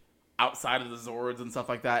outside of the Zords and stuff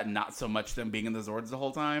like that, and not so much them being in the Zords the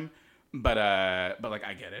whole time. But I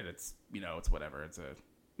get it. It's it's whatever. It's a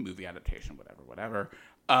movie adaptation, whatever.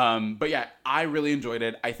 But yeah, I really enjoyed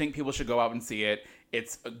it. I think people should go out and see it.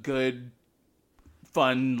 It's a good,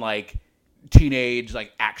 fun, teenage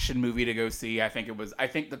action movie to go see. I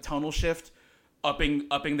think the tonal shift, upping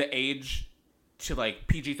the age to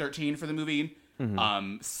PG-13 for the movie,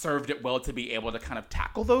 served it well to be able to kind of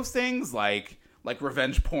tackle those things like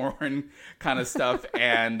revenge porn kind of stuff,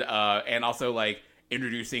 and also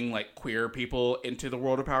introducing queer people into the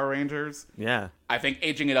world of Power Rangers. Yeah, I think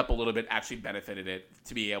aging it up a little bit actually benefited it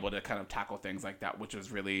to be able to kind of tackle things like that, which is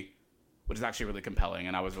actually really compelling,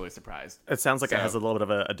 and I was really surprised. It sounds like it has a little bit of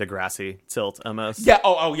a Degrassi tilt almost. Yeah.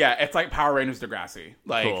 Oh yeah. It's like Power Rangers Degrassi.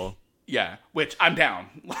 Cool. Yeah, which I'm down.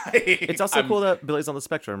 Like, It's also cool that Billy's on the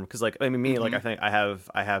spectrum because, like, I mean, me, like, I think I have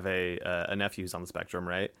a nephew who's on the spectrum,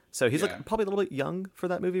 right? So he's like probably a little bit young for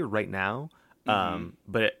that movie right now.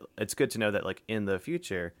 But it's good to know that, like, in the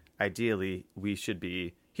future, ideally, he should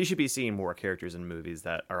be seeing more characters in movies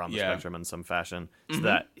that are on the spectrum in some fashion, so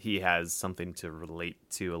that he has something to relate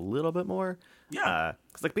to a little bit more. Yeah,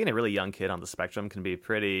 because like being a really young kid on the spectrum can be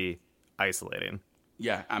pretty isolating.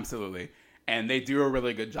 Yeah, absolutely. And they do a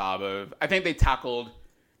really good job of. I think they tackled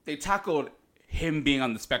him being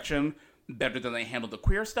on the spectrum better than they handled the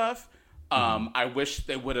queer stuff. I wish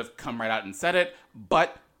they would have come right out and said it,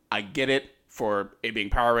 but I get it for it being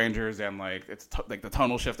Power Rangers and like it's like the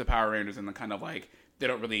tonal shift of Power Rangers and the kind of like they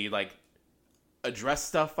don't really like address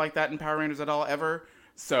stuff like that in Power Rangers at all ever.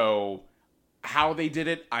 So how they did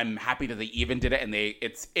it, I'm happy that they even did it, and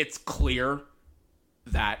it's clear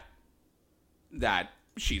that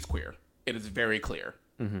she's queer. It is very clear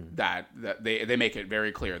that they make it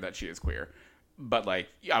very clear that she is queer. But like,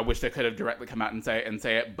 I wish they could have directly come out and say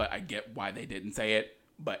it. But I get why they didn't say it.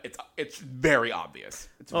 But it's very obvious.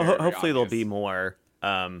 It's very, hopefully very they'll obvious.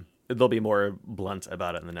 be more blunt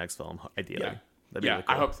about it in the next film. Ideally, that'd be really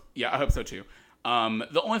cool. I hope so too.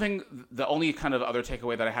 The only kind of other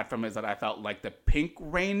takeaway that I had from it is that I felt like the Pink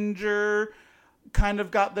Ranger kind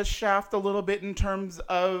of got the shaft a little bit in terms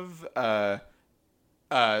of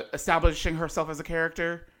establishing herself as a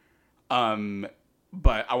character.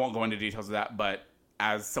 But I won't go into details of that. But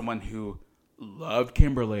as someone who loved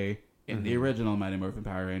Kimberly in the original Mighty Morphin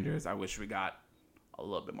Power Rangers, I wish we got a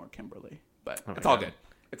little bit more Kimberly. But it's all good.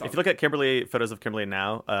 If you look at Kimberly, photos of Kimberly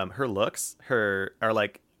now, her looks, are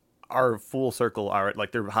full circle, are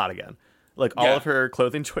like they're hot again. Like all of her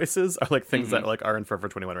clothing choices are like things that like are in Forever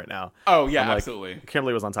 21 right now. Oh yeah, absolutely.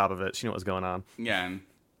 Kimberly was on top of it. She knew what was going on. Yeah, and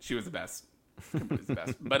she was the best. Kimberly's the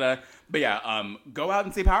best. But yeah, go out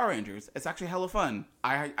and see Power Rangers. It's actually hella fun.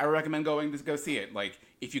 I recommend going to go see it. Like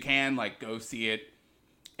if you can, like go see it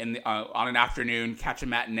on an afternoon, catch a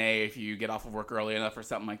matinee if you get off of work early enough or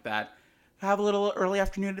something like that. Have a little early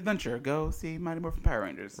afternoon adventure. Go see Mighty Morphin Power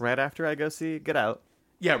Rangers. Right after I go see Get Out.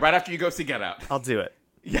 Yeah, right after you go see Get Out. I'll do it.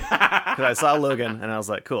 Yeah. Because I saw Logan and I was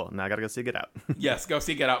like, cool, now I gotta go see Get Out. Yes, go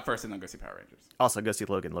see Get Out first and then go see Power Rangers. Also, go see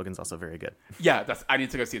Logan. Logan's also very good. Yeah, I need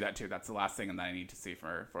to go see that too. That's the last thing that I need to see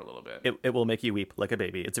for a little bit. It will make you weep like a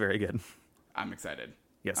baby. It's very good. I'm excited.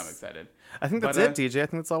 Yes. I'm excited. I think that's it, DJ. I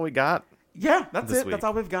think that's all we got. Yeah, that's it. Week. That's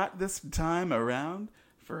all we've got this time around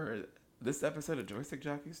for this episode of Joystick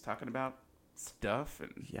Jockeys, talking about stuff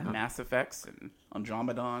and Mass Effects and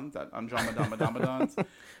Andromedons.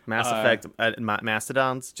 Mass Effect,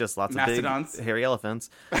 Mastodons, just lots of big hairy elephants.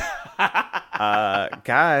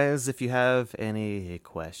 Guys, if you have any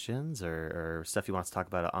questions or stuff you want to talk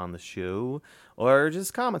about on the show, or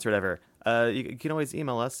just comments or whatever, you can always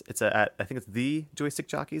email us. It's I think it's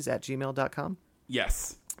thejoystickjockeys@gmail.com.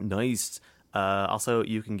 Yes. Nice. Also,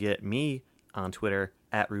 you can get me on Twitter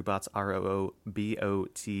 @Roobots, ROOBOTS.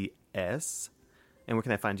 And where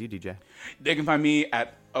can I find you, DJ? They can find me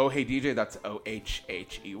at OheyDJ. That's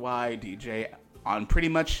OHHEY DJ on pretty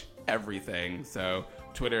much everything. So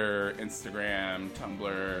Twitter, Instagram,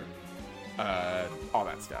 Tumblr, all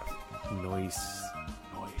that stuff. Nice.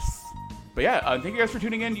 But yeah, thank you guys for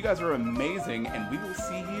tuning in. You guys are amazing, and we will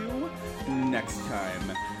see you next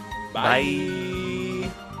time. Bye.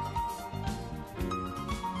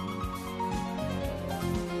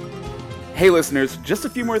 Hey listeners, just a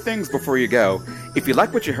few more things before you go. If you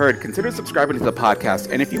like what you heard, consider subscribing to the podcast,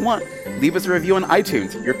 and if you want, leave us a review on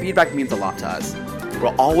iTunes. Your feedback means a lot to us.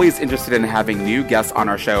 We're always interested in having new guests on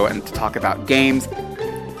our show and to talk about games,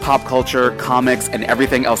 pop culture, comics, and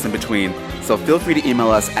everything else in between. So feel free to email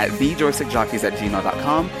us at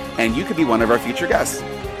thejoystickjockeys@gmail.com, and you could be one of our future guests.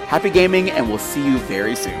 Happy gaming, and we'll see you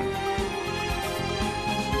very soon.